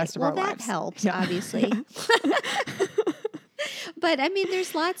for the rest of our Well, lives. that helps, Yeah. obviously. But I mean,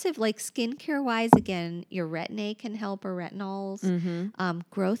 there's lots of like skincare wise, again, your Retin-A can help or retinols.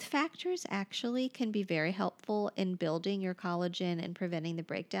 Growth factors actually can be very helpful in building your collagen and preventing the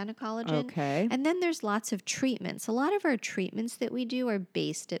breakdown of collagen. Okay. And then there's lots of treatments. A lot of our treatments that we do are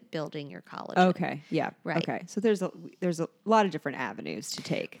based at building your collagen. Okay. Yeah. Right. Okay. So there's a lot of different avenues to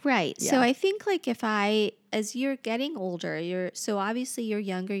take. Right. Yeah. So I think like as you're getting older, so obviously you're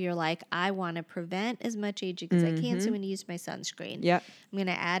younger, you're like, I want to prevent as much aging as I can. So I'm going to use my sunscreen. Yep. I'm going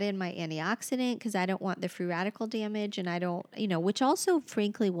to add in my antioxidant because I don't want the free radical damage. And I don't, which also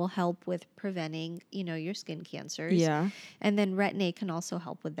frankly will help with preventing, your skin cancers. Yeah. And then Retin-A can also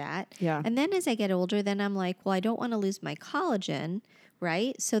help with that. Yeah. And then as I get older, then I'm like, well, I don't want to lose my collagen.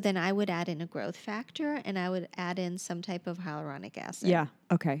 Right. So then I would add in a growth factor and I would add in some type of hyaluronic acid. Yeah.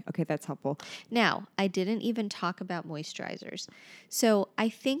 Okay. Okay. That's helpful. Now, I didn't even talk about moisturizers. So I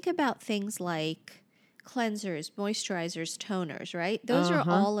think about things like cleansers, moisturizers, toners, right? Those are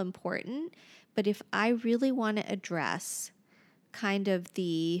all important. But if I really want to address kind of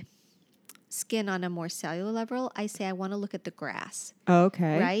the skin on a more cellular level, I say I want to look at the grass,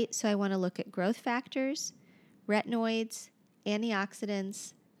 Okay. right? So I want to look at growth factors, retinoids,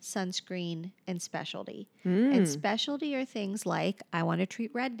 antioxidants, sunscreen, and specialty. And specialty are things like, I want to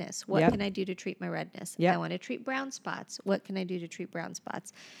treat redness. What Yep. can I do to treat my redness? Yep. I want to treat brown spots. What can I do to treat brown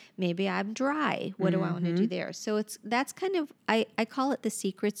spots? Maybe I'm dry. What do I want to do there? So that's kind of, I call it the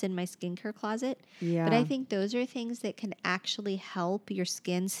secrets in my skincare closet. Yeah. But I think those are things that can actually help your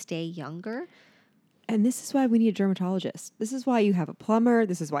skin stay younger. And this is why we need a dermatologist. This is why you have a plumber.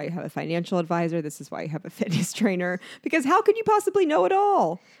 This is why you have a financial advisor. This is why you have a fitness trainer. Because how could you possibly know it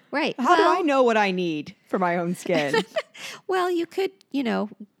all? Right. How do I know what I need for my own skin? Well, you could, You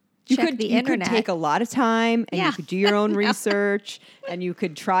check could the you internet. could take a lot of time and Yeah. you could do your own research and you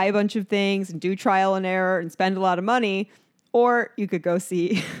could try a bunch of things and do trial and error and spend a lot of money. Or you could go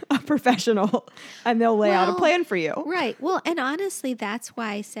see a professional and they'll lay out a Well, plan for you. Right. Well, and honestly, that's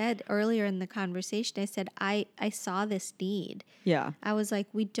why I said earlier in the conversation, I said, I saw this need. Yeah. I was like,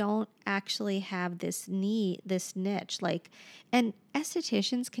 we don't actually have this need, this niche. And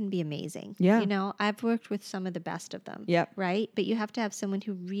estheticians can be amazing. Yeah. I've worked with some of the best of them. Yep. Right. But you have to have someone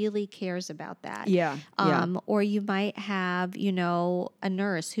who really cares about that. Yeah. Yeah. Or you might have, a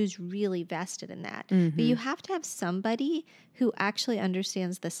nurse who's really vested in that. Mm-hmm. But you have to have somebody who actually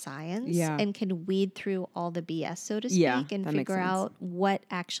understands the science Yeah. and can weed through all the BS, so to speak, Yeah, and that makes figure sense. out what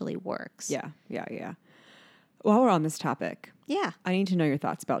actually works. Yeah. Yeah. Yeah. While we're on this topic, Yeah. I need to know your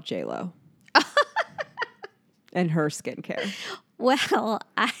thoughts about J-Lo and her skincare Well,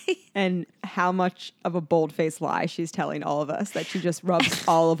 and how much of a bold-faced lie she's telling all of us that she just rubs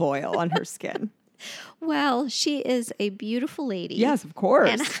olive oil on her skin. she is a beautiful lady. Yes, of course.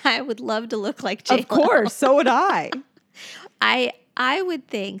 And I would love to look like J-Lo. Of course. So would I. I would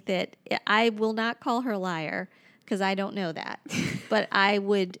think that I will not call her a liar because I don't know that. But I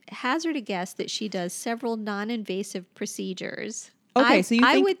would hazard a guess that she does several non-invasive procedures. Okay, so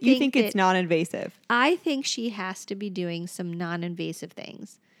you would think it's that- non-invasive. I think she has to be doing some non-invasive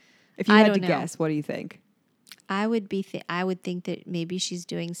things. If you I had don't to know. guess, what do you think? I would think that maybe she's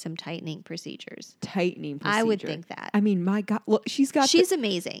doing some tightening procedures. Tightening procedure. I would think that. I mean, my God, look, she's got. She's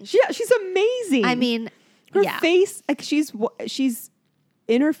amazing. She's amazing. I mean, her yeah. face, like she's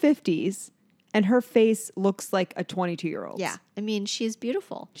in her 50s, and her face looks like a 22-year-old. Yeah. I mean, she's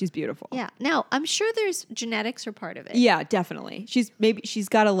beautiful. She's beautiful. Yeah. Now, I'm sure there's genetics are part of it. Yeah, definitely. She's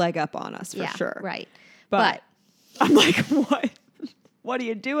got a leg up on us for Yeah, sure. right. But I'm like, what? What are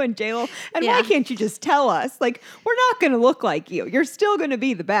you doing, J-Lo? And why Yeah. can't you just tell us? Like, we're not going to look like you. You're still going to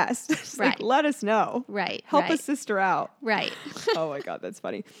be the best. Just like, Right. let us know. Right, Help right. a sister out. Right. Oh my God, that's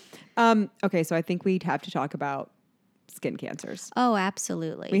funny. Okay, so I think we'd have to talk about skin cancers. Oh,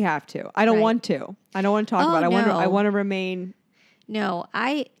 absolutely. We have to. I don't Right. want to. I don't want to talk Oh, about it. I no. want to remain No,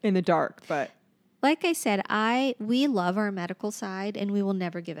 in the dark, but like I said, we love our medical side and we will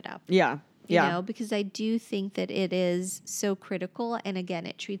never give it up. yeah. Yeah. Because I do think that it is so critical. And again,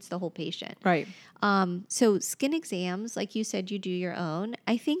 it treats the whole patient. Right. So skin exams, like you said, you do your own.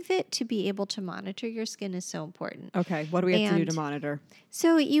 I think that to be able to monitor your skin is so important. Okay. What do we have to do to And- monitor?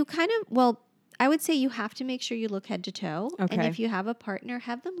 So you kind of, I would say you have to make sure you look head to toe. And Okay. if you have a partner,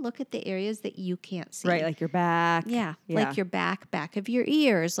 have them look at the areas that you can't see. Right, like your back. Yeah, like your back of your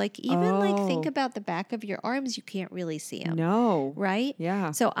ears, like even like think Oh. about the back of your arms, you can't really see them. No. Right?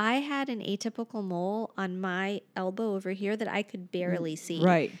 Yeah. So I had an atypical mole on my elbow over here that I could barely see.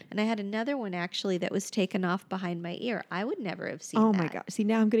 Right. And I had another one actually that was taken off behind my ear. I would never have seen Oh that. my God. See,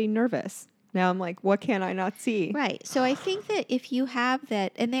 now I'm getting nervous. Now I'm like, what can I not see? Right. So I think that if you have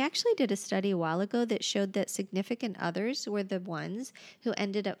that, and they actually did a study a while ago that showed that significant others were the ones who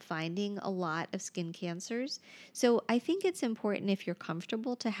ended up finding a lot of skin cancers. So I think it's important if you're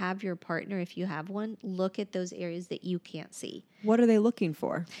comfortable to have your partner, if you have one, look at those areas that you can't see. What are they looking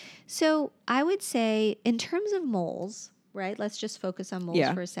for? So I would say, in terms of moles, right? Let's just focus on moles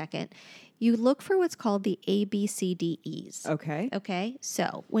Yeah. for a second. You look for what's called the ABCDEs. Okay. Okay.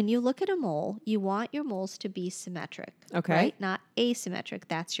 So when you look at a mole, you want your moles to be symmetric. Okay. Right? Not asymmetric.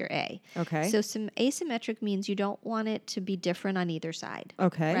 That's your A. Okay. So some asymmetric means you don't want it to be different on either side.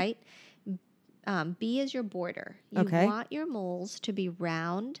 Okay. Right? B is your border. You Okay. want your moles to be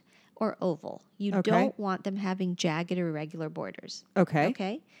round or oval. You Okay. don't want them having jagged or irregular borders. Okay.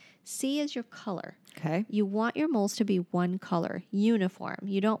 Okay. C is your color. Okay. You want your moles to be one color, uniform.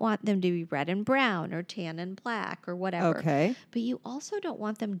 You don't want them to be red and brown or tan and black or whatever. Okay. But you also don't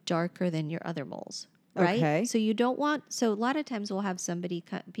want them darker than your other moles, right? Okay. So you don't want, so a lot of times we'll have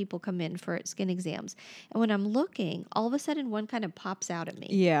people come in for skin exams. And when I'm looking, all of a sudden one kind of pops out at me,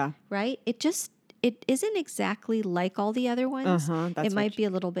 Yeah. right? It isn't exactly like all the other ones. That's It might be a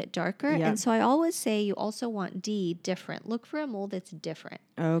little bit darker. Yep. And so I always say you also want D, different. Look for a mole that's different.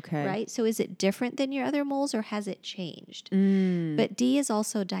 Okay. Right? So is it different than your other moles or has it changed? Mm. But D is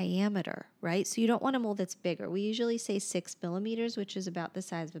also diameter, right? So you don't want a mole that's bigger. We usually say 6 millimeters, which is about the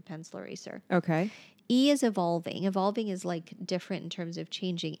size of a pencil eraser. Okay. E is evolving. Evolving is like different in terms of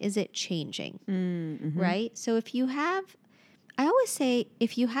changing. Is it changing? Mm-hmm. Right? So I always say,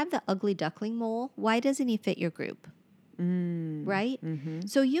 if you have the ugly duckling mole, why doesn't he fit your group? Right? Mm-hmm.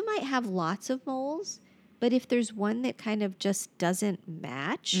 So you might have lots of moles, but if there's one that kind of just doesn't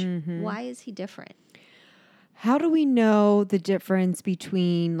match, Mm-hmm. why is he different? How do we know the difference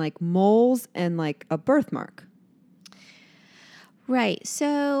between like moles and like a birthmark? Right.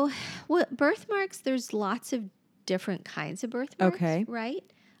 So, birthmarks, there's lots of different kinds of birthmarks. Okay. Right.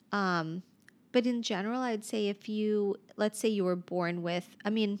 But in general, I'd say let's say you were born with,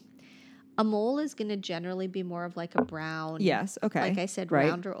 a mole is going to generally be more of like a brown. Yes. Okay. Like I said, Right.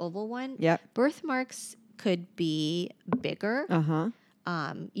 round or oval one. Yep. Birthmarks could be bigger. Uh-huh.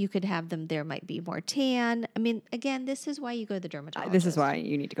 You could have them, there might be more tan. Again, this is why you go to the dermatologist. This is why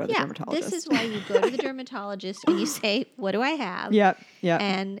you need to go to the dermatologist. This is why you go to the dermatologist and you say, what do I have? Yep. Yep.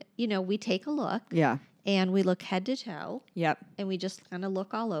 And, we take a look Yeah. and we look head to toe Yep. and we just kind of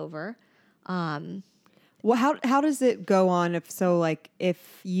look all over. Well, how does it go on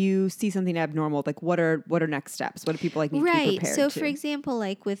if you see something abnormal, like what are next steps? What do people need to be Right. prepared So to? for example,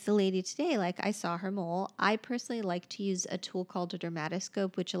 like with the lady today, like I saw her mole. I personally like to use a tool called a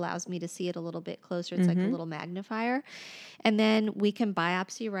dermatoscope, which allows me to see it a little bit closer. It's like a little magnifier. And then we can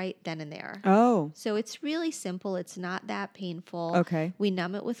biopsy right then and there. Oh, So it's really simple. It's not that painful. okay. We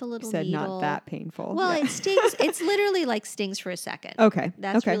numb it with a little Said needle. not that painful. Well, Yeah. it stings. It's literally like stings for a second. Okay.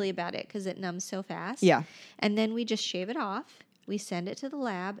 That's okay. really about it because it numbs so fast. Yeah. And then we just shave it off. We send it to the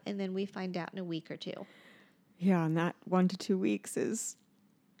lab, and then we find out in a week or two. Yeah, and that 1 to 2 weeks is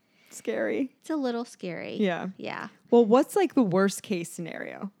scary. It's a little scary. Yeah. Yeah. Well, what's like the worst case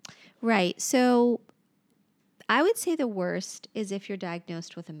scenario? Right. So I would say the worst is if you're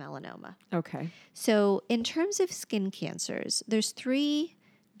diagnosed with a melanoma. Okay. So in terms of skin cancers, there's 3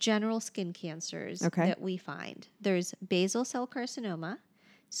 general skin cancers Okay. that we find. There's basal cell carcinoma,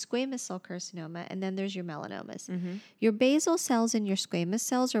 squamous cell carcinoma, and then there's your melanomas. Your basal cells and your squamous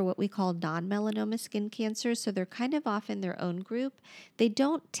cells are what we call non-melanoma skin cancers, so they're kind of off in their own group. They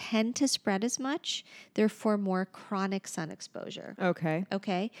don't tend to spread as much. They're for more chronic sun exposure. Okay.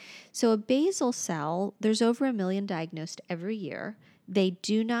 Okay, so a basal cell, there's over 1 million diagnosed every year. They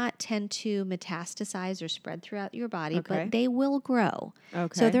do not tend to metastasize or spread throughout your body, Okay. but they will grow.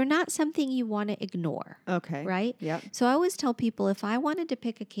 Okay. So they're not something you want to ignore. Okay. Right? Yep. So I always tell people if I wanted to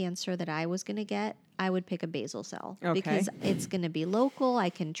pick a cancer that I was going to get, I would pick a basal cell Okay. because it's going to be local. I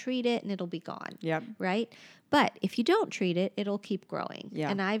can treat it and it'll be gone. Yep. Right? But if you don't treat it, it'll keep growing. Yeah.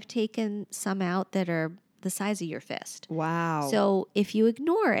 And I've taken some out that are the size of your fist. Wow. So if you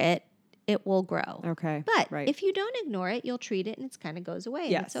ignore it, it will grow. Okay. But right. if you don't ignore it, you'll treat it and it kind of goes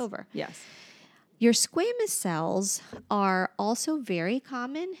away and it's over. Yes. Your squamous cells are also very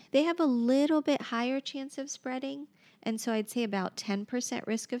common. They have a little bit higher chance of spreading. And so I'd say about 10%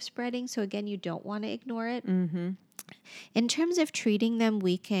 risk of spreading. So again, you don't want to ignore it. Mm-hmm. In terms of treating them,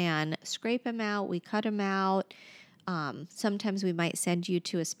 we can scrape them out, we cut them out. Sometimes we might send you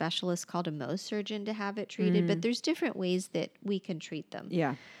to a specialist called a Mohs surgeon to have it treated, but there's different ways that we can treat them.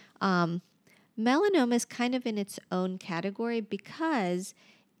 Yeah. Melanoma is kind of in its own category because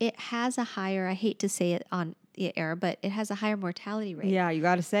it has a higher, I hate to say it on the air, but it has a higher mortality rate. Yeah, you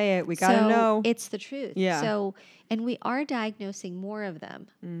got to say it. We got to So know. it's the truth. Yeah. So, and we are diagnosing more of them.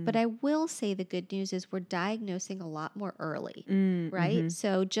 But I will say the good news is we're diagnosing a lot more early, right?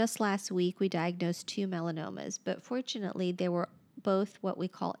 So just last week we diagnosed 2 melanomas, but fortunately they were both what we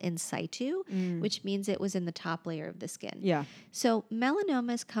call in situ, which means it was in the top layer of the skin. Yeah. So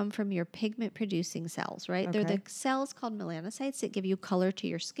melanomas come from your pigment producing cells, right? They're Okay. the cells called melanocytes that give you color to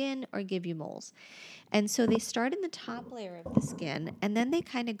your skin or give you moles. And so they start in the top layer of the skin and then they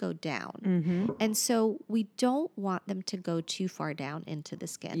kind of go down. Mm-hmm. And so we don't want them to go too far down into the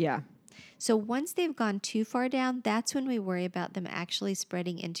skin. Yeah. So once they've gone too far down, that's when we worry about them actually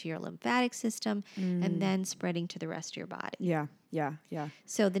spreading into your lymphatic system and then spreading to the rest of your body. Yeah. Yeah. Yeah.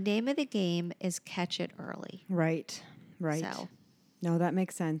 So the name of the game is catch it early. Right. Right. So No, that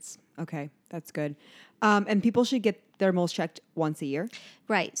makes sense. Okay. That's good. And people should get their moles checked once a year.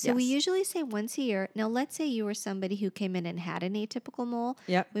 right. So we Yes. usually say once a year. Now let's say you were somebody who came in and had an atypical mole.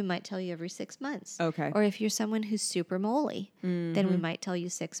 Yep. We might tell you every 6 months. Okay. Or if you're someone who's super moly, then we might tell you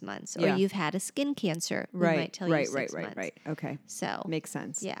 6 months. Or Yeah. you've had a skin cancer, we Right. might tell you Right. 6 Right. months. Right. Right. Okay. So Makes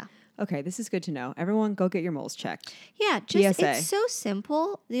sense. yeah. Okay. This is good to know. Everyone, go get your moles checked. Yeah, just PSA. it's so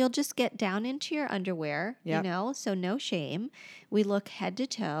simple. You'll just get down into your underwear, Yep. you know, so no shame. We look head to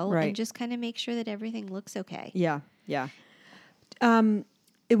toe Right. and just kind of make sure that everything looks okay. Yeah. Yeah.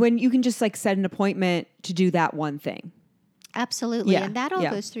 When you can just like set an appointment to do that one thing. Absolutely. Yeah, And that all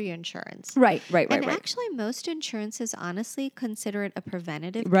yeah. goes through your insurance. Right. Right. Right. And Right. actually, most insurances honestly consider it a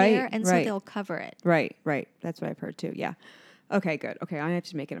preventative Right, care, and so right. they'll cover it. Right. Right. That's what I've heard too. Yeah. Okay. Good. Okay. I have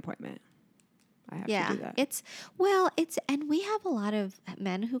to make an appointment. I have Yeah, to do that. and we have a lot of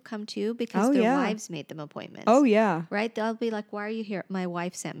men who come too because Oh, their yeah. wives made them appointments. Oh yeah. Right? They'll be like, "Why are you here? My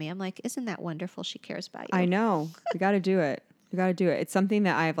wife sent me." I'm like, "Isn't that wonderful? She cares about you." I know. You got to do it. You got to do it. It's something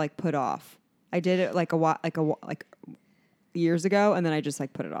that I've like put off. I did it like like years ago, and then I just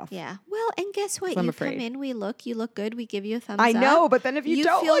like put it off. Yeah. Well, and guess what? I'm You afraid. come in, you look good, we give you a thumbs I up. know, but then if you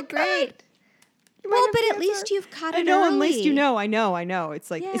don't feel look great. good, you might Well, have but at cancer. least you've caught I it know. early. At least you know. I know.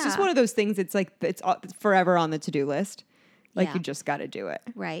 It's like it's just Yeah. one of those things. It's like it's forever on the to-do list. Like Yeah. you just got to do it.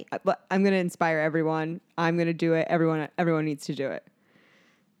 Right. But I'm going to inspire everyone. I'm going to do it. Everyone needs to do it.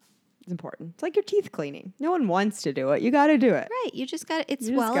 It's important. It's like your teeth cleaning. No one wants to do it. You got to do it. Right. You just got it's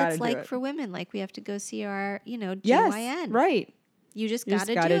You just gotta it's do like it. for women, like we have to go see our, GYN. Yes. Right. You just You got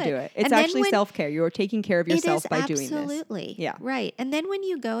just to do it. do it. It's And then actually when- self-care. You're taking care of yourself by doing this. Absolutely. Yeah. Right. And then when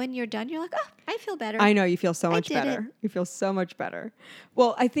you go and you're done, you're like, "Oh, I feel better." I know you feel so much did it. better. You feel so much better.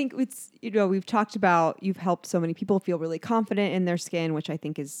 Well, I think it's, we've talked about, you've helped so many people feel really confident in their skin, which I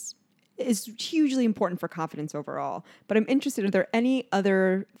think is hugely important for confidence overall. But I'm interested, are there any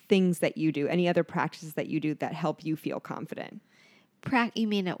other things that you do, any other practices that you do that help you feel confident? You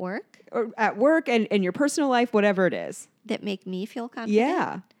mean at work Or at work and in your personal life, whatever it is. that make me feel confident?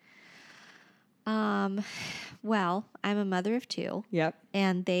 Yeah. Well, I'm a mother of 2, Yep.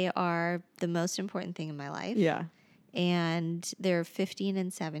 and they are the most important thing in my life. Yeah. And they're 15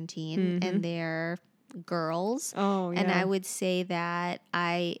 and 17, and they're girls. Oh, yeah. And I would say that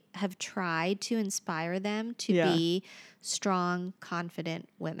I have tried to inspire them to Yeah. be strong, confident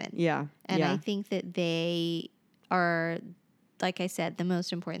women. Yeah. And yeah. I think that they are, like I said, the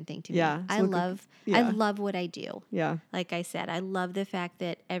most important thing to Yeah, me. so I look- love yeah. what I do. yeah. Like I said, I love the fact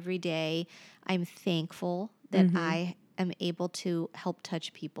that every day I'm thankful that I am able to help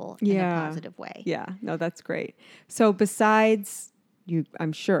touch people in a Yeah. positive way. Yeah, no, that's great. So besides you,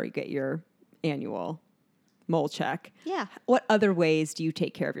 I'm sure you get your annual mole check. Yeah. What other ways do you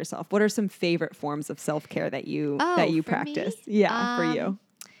take care of yourself? What are some favorite forms of self-care that you Oh, for me? practice? Yeah, for you.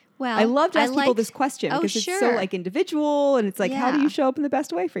 Well, I love to ask people like- this question Oh, because it's so sure. like individual and it's like how do Yeah. you show up in the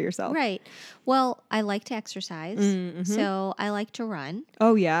best way for yourself? Right. Well, I like to exercise. So I like to run.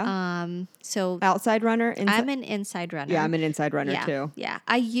 Oh yeah. So Outside runner? I'm an inside runner. Yeah, I'm an inside runner yeah, too. Yeah.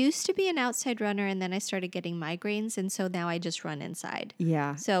 I used to be an outside runner and then I started getting migraines and so now I just run inside.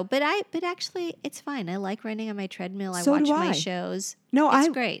 Yeah. So, but actually it's fine. I like running on my treadmill. I So watch do my I. shows. No, It's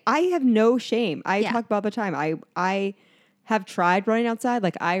great. I have no shame. I Yeah. talk about the time. I have tried running outside.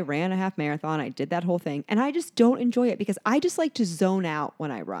 Like I ran a half marathon. I did that whole thing. And I just don't enjoy it because I just like to zone out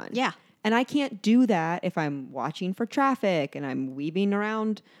when I run. Yeah. And I can't do that if I'm watching for traffic and I'm weaving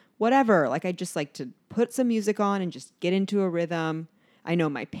around whatever. Like I just like to put some music on and just get into a rhythm. I know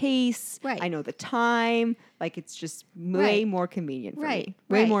my pace. Right. I know the time. Like it's just way Right. more convenient for Right. me.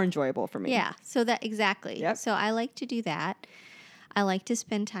 Way Right. more enjoyable for me. Yeah. So that exactly. Yep. So I like to do that. I like to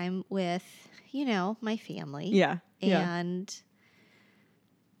spend time with, my family. Yeah. Yeah. And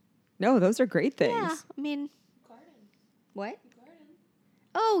No, those are great things. yeah, I mean, what?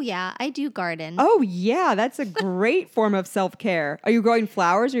 Oh yeah, I do garden. Oh yeah, that's a great form of self-care. Are you growing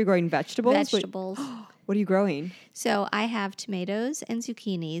flowers or are you growing vegetables? Vegetables. What are you growing? So I have tomatoes and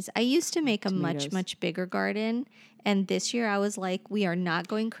zucchinis. I used to make a Tomatoes. much bigger garden. And this year I was like, we are not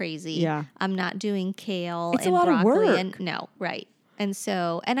going crazy. Yeah. I'm not doing kale It's a and lot of broccoli. work. And no, right. And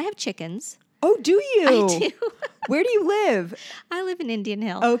I have chickens. Oh, do you? I do. Where do you live? I live in Indian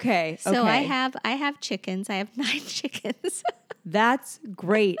Hill. Okay. So okay. I have chickens. I have 9 chickens. That's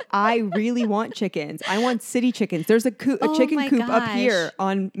great. I really want chickens. I want city chickens. There's a Oh chicken my coop up gosh. here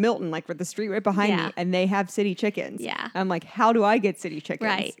on Milton, like with the street right behind Yeah. me, and they have city chickens. Yeah. I'm like, how do I get city chickens?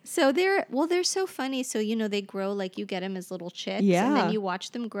 Right. So they're so funny. So, they grow like you get them as little chicks and Yeah. then you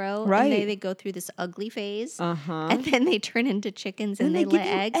watch them grow Right. and they go through this ugly phase Uh-huh. and then they turn into chickens and, And they they give lay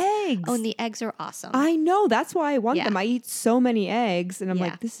you eggs. eggs. Oh, and the eggs are awesome. I know. That's why I want Yeah. them. I eat so many eggs, and I'm Yeah.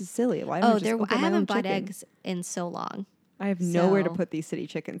 like, this is silly. Why don't I just go get I my own haven't bought chicken? eggs in so long. I have nowhere to So- put these city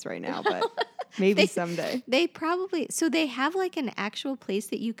chickens right now, but maybe someday. They probably they have like an actual place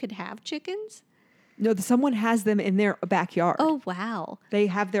that you could have chickens. No, someone has them in their backyard. Oh wow. They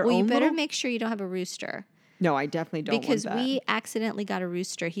have their Well, own you better little- make sure you don't have a rooster No, I definitely don't because want that. we accidentally got a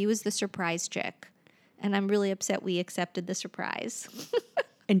rooster. He was the surprise chick. And I'm really upset we accepted the surprise.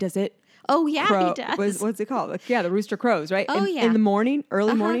 And does it Oh yeah, crow? he does. What's it called? Like, yeah, the rooster crows, right? Oh, in, yeah. in the morning,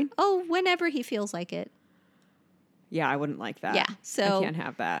 early Uh-huh. morning. Oh, whenever he feels like it. Yeah, I wouldn't like that. Yeah, I so- can't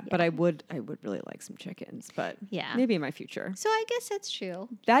have that. But I would really like some chickens. But Yeah. maybe in my future. So I guess that's true.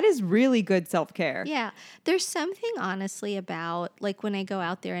 That is really good self care. Yeah. There's something honestly about like when I go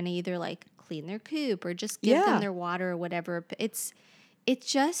out there and I either like clean their coop or just give Yeah. them their water or whatever. It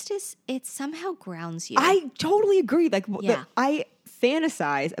just is, it somehow grounds you. I totally agree. Like, Yeah. I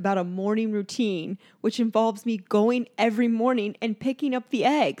fantasize about a morning routine, which involves me going every morning and picking up the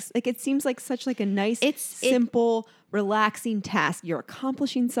eggs. Like, it seems like such like a nice, simple, relaxing task. You're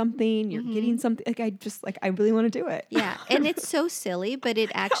accomplishing something. You're getting something. Like, I really want to do it. Yeah. And it's so silly, but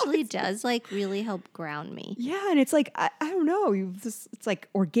it actually does like really help ground me. Yeah, and it's like I don't know. It's like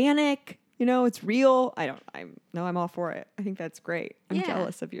organic. It's real. I'm all for it. I think that's great. I'm Yeah.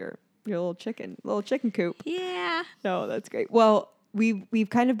 jealous of your little chicken coop. Yeah. No, that's great. Well, we've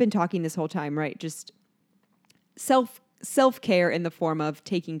kind of been talking this whole time, right? Just self-care in the form of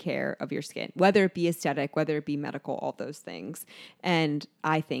taking care of your skin, whether it be aesthetic, whether it be medical, all those things. And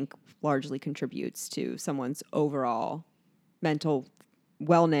I think largely contributes to someone's overall mental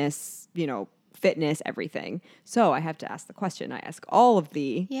wellness, fitness, everything. So I have to ask the question I ask all of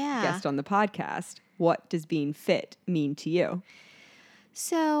the Yeah. guests on the podcast. What does being fit mean to you?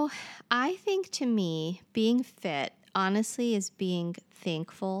 So I think to me, being fit honestly is being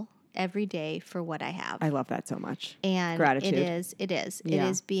thankful every day for what I have. I love that so much. And Gratitude. It is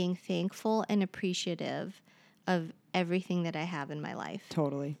Yeah. being thankful and appreciative of everything that I have in my life.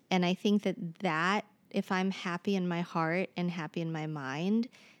 Totally. And I think that if I'm happy in my heart and happy in my mind,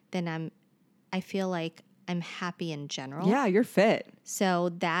 then I feel like I'm happy in general. Yeah, you're fit. So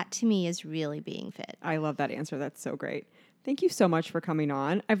that to me is really being fit. I love that answer. That's so great. Thank you so much for coming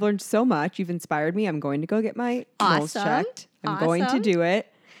on. I've learned so much. You've inspired me. I'm going to go get my moles Awesome. checked. I'm going to Awesome. do it.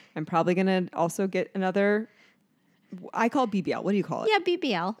 I'm probably going to also get another, I call it BBL. What do you call it? Yeah,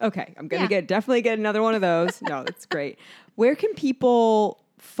 BBL. Okay. I'm going to Yeah. definitely get another one of those. No, that's great. Where can people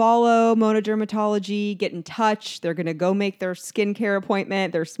follow Mona Dermatology, get in touch? They're going to go make their skincare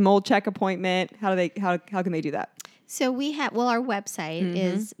appointment, their mole check appointment. How can they do that? So we have, our website Mm-hmm.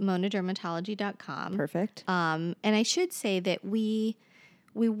 is monadermatology.com. Perfect. And I should say that we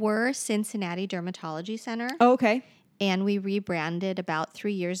were Cincinnati Dermatology Center. Oh, okay. And we rebranded about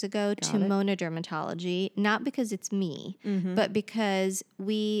 3 years ago to it. Mona Dermatology, not because it's me, Mm-hmm. but because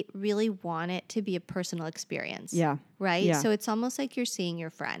we really want it to be a personal experience. Yeah. Right? Yeah. So it's almost like you're seeing your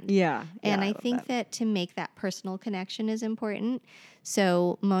friend. Yeah. And Yeah, I love think that to make that personal connection is important.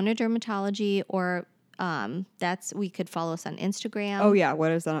 So Mona Dermatology, or we could follow us on Instagram. Oh, yeah.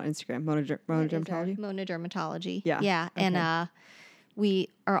 What is that on Instagram? Mona What is our- Dermatology? Mona Dermatology. Yeah. Yeah. And We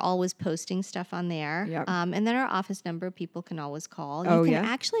are always posting stuff on there. Yep. And then our office number, people can always call. Oh, You can yeah?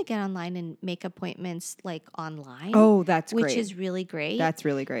 actually get online and make appointments like online. Oh, that's which great. is really great. That's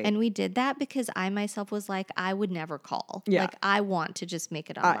really great. And we did that because I myself was like, I would never call. Yeah. Like, I want to just make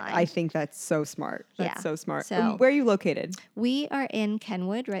it online. I think that's so smart. That's Yeah. so smart. So- Where are you located? We are in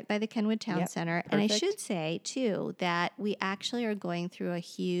Kenwood, right by the Kenwood Town Yep, Center. And I perfect. should say, too, that we actually are going through a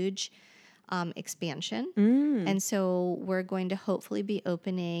huge expansion. And so we're going to hopefully be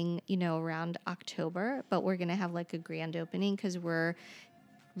opening, around October, but we're going to have like a grand opening because we're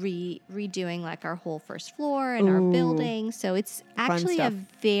redoing like our whole first floor and our Ooh. building. So it's actually a stuff.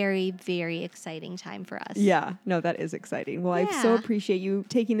 very, very exciting time for us. Yeah, no, that is exciting. Well, I so Yeah. appreciate you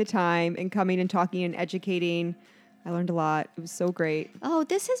taking the time and coming and talking and educating. I learned a lot. It was so great. Oh,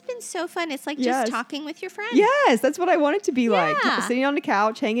 this has been so fun. It's like Yes. just talking with your friends. Yes, that's what I want it to be like. Yeah. Sitting on the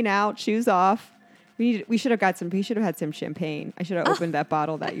couch, hanging out, shoes off. We should have had some champagne. I should have opened that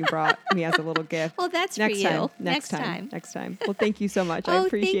bottle that you brought me as a little gift. Well, that's Next for you. time. Next time. Well, thank you so much. I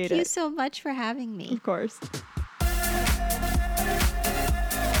appreciate thank you it. so much for having me. Of course.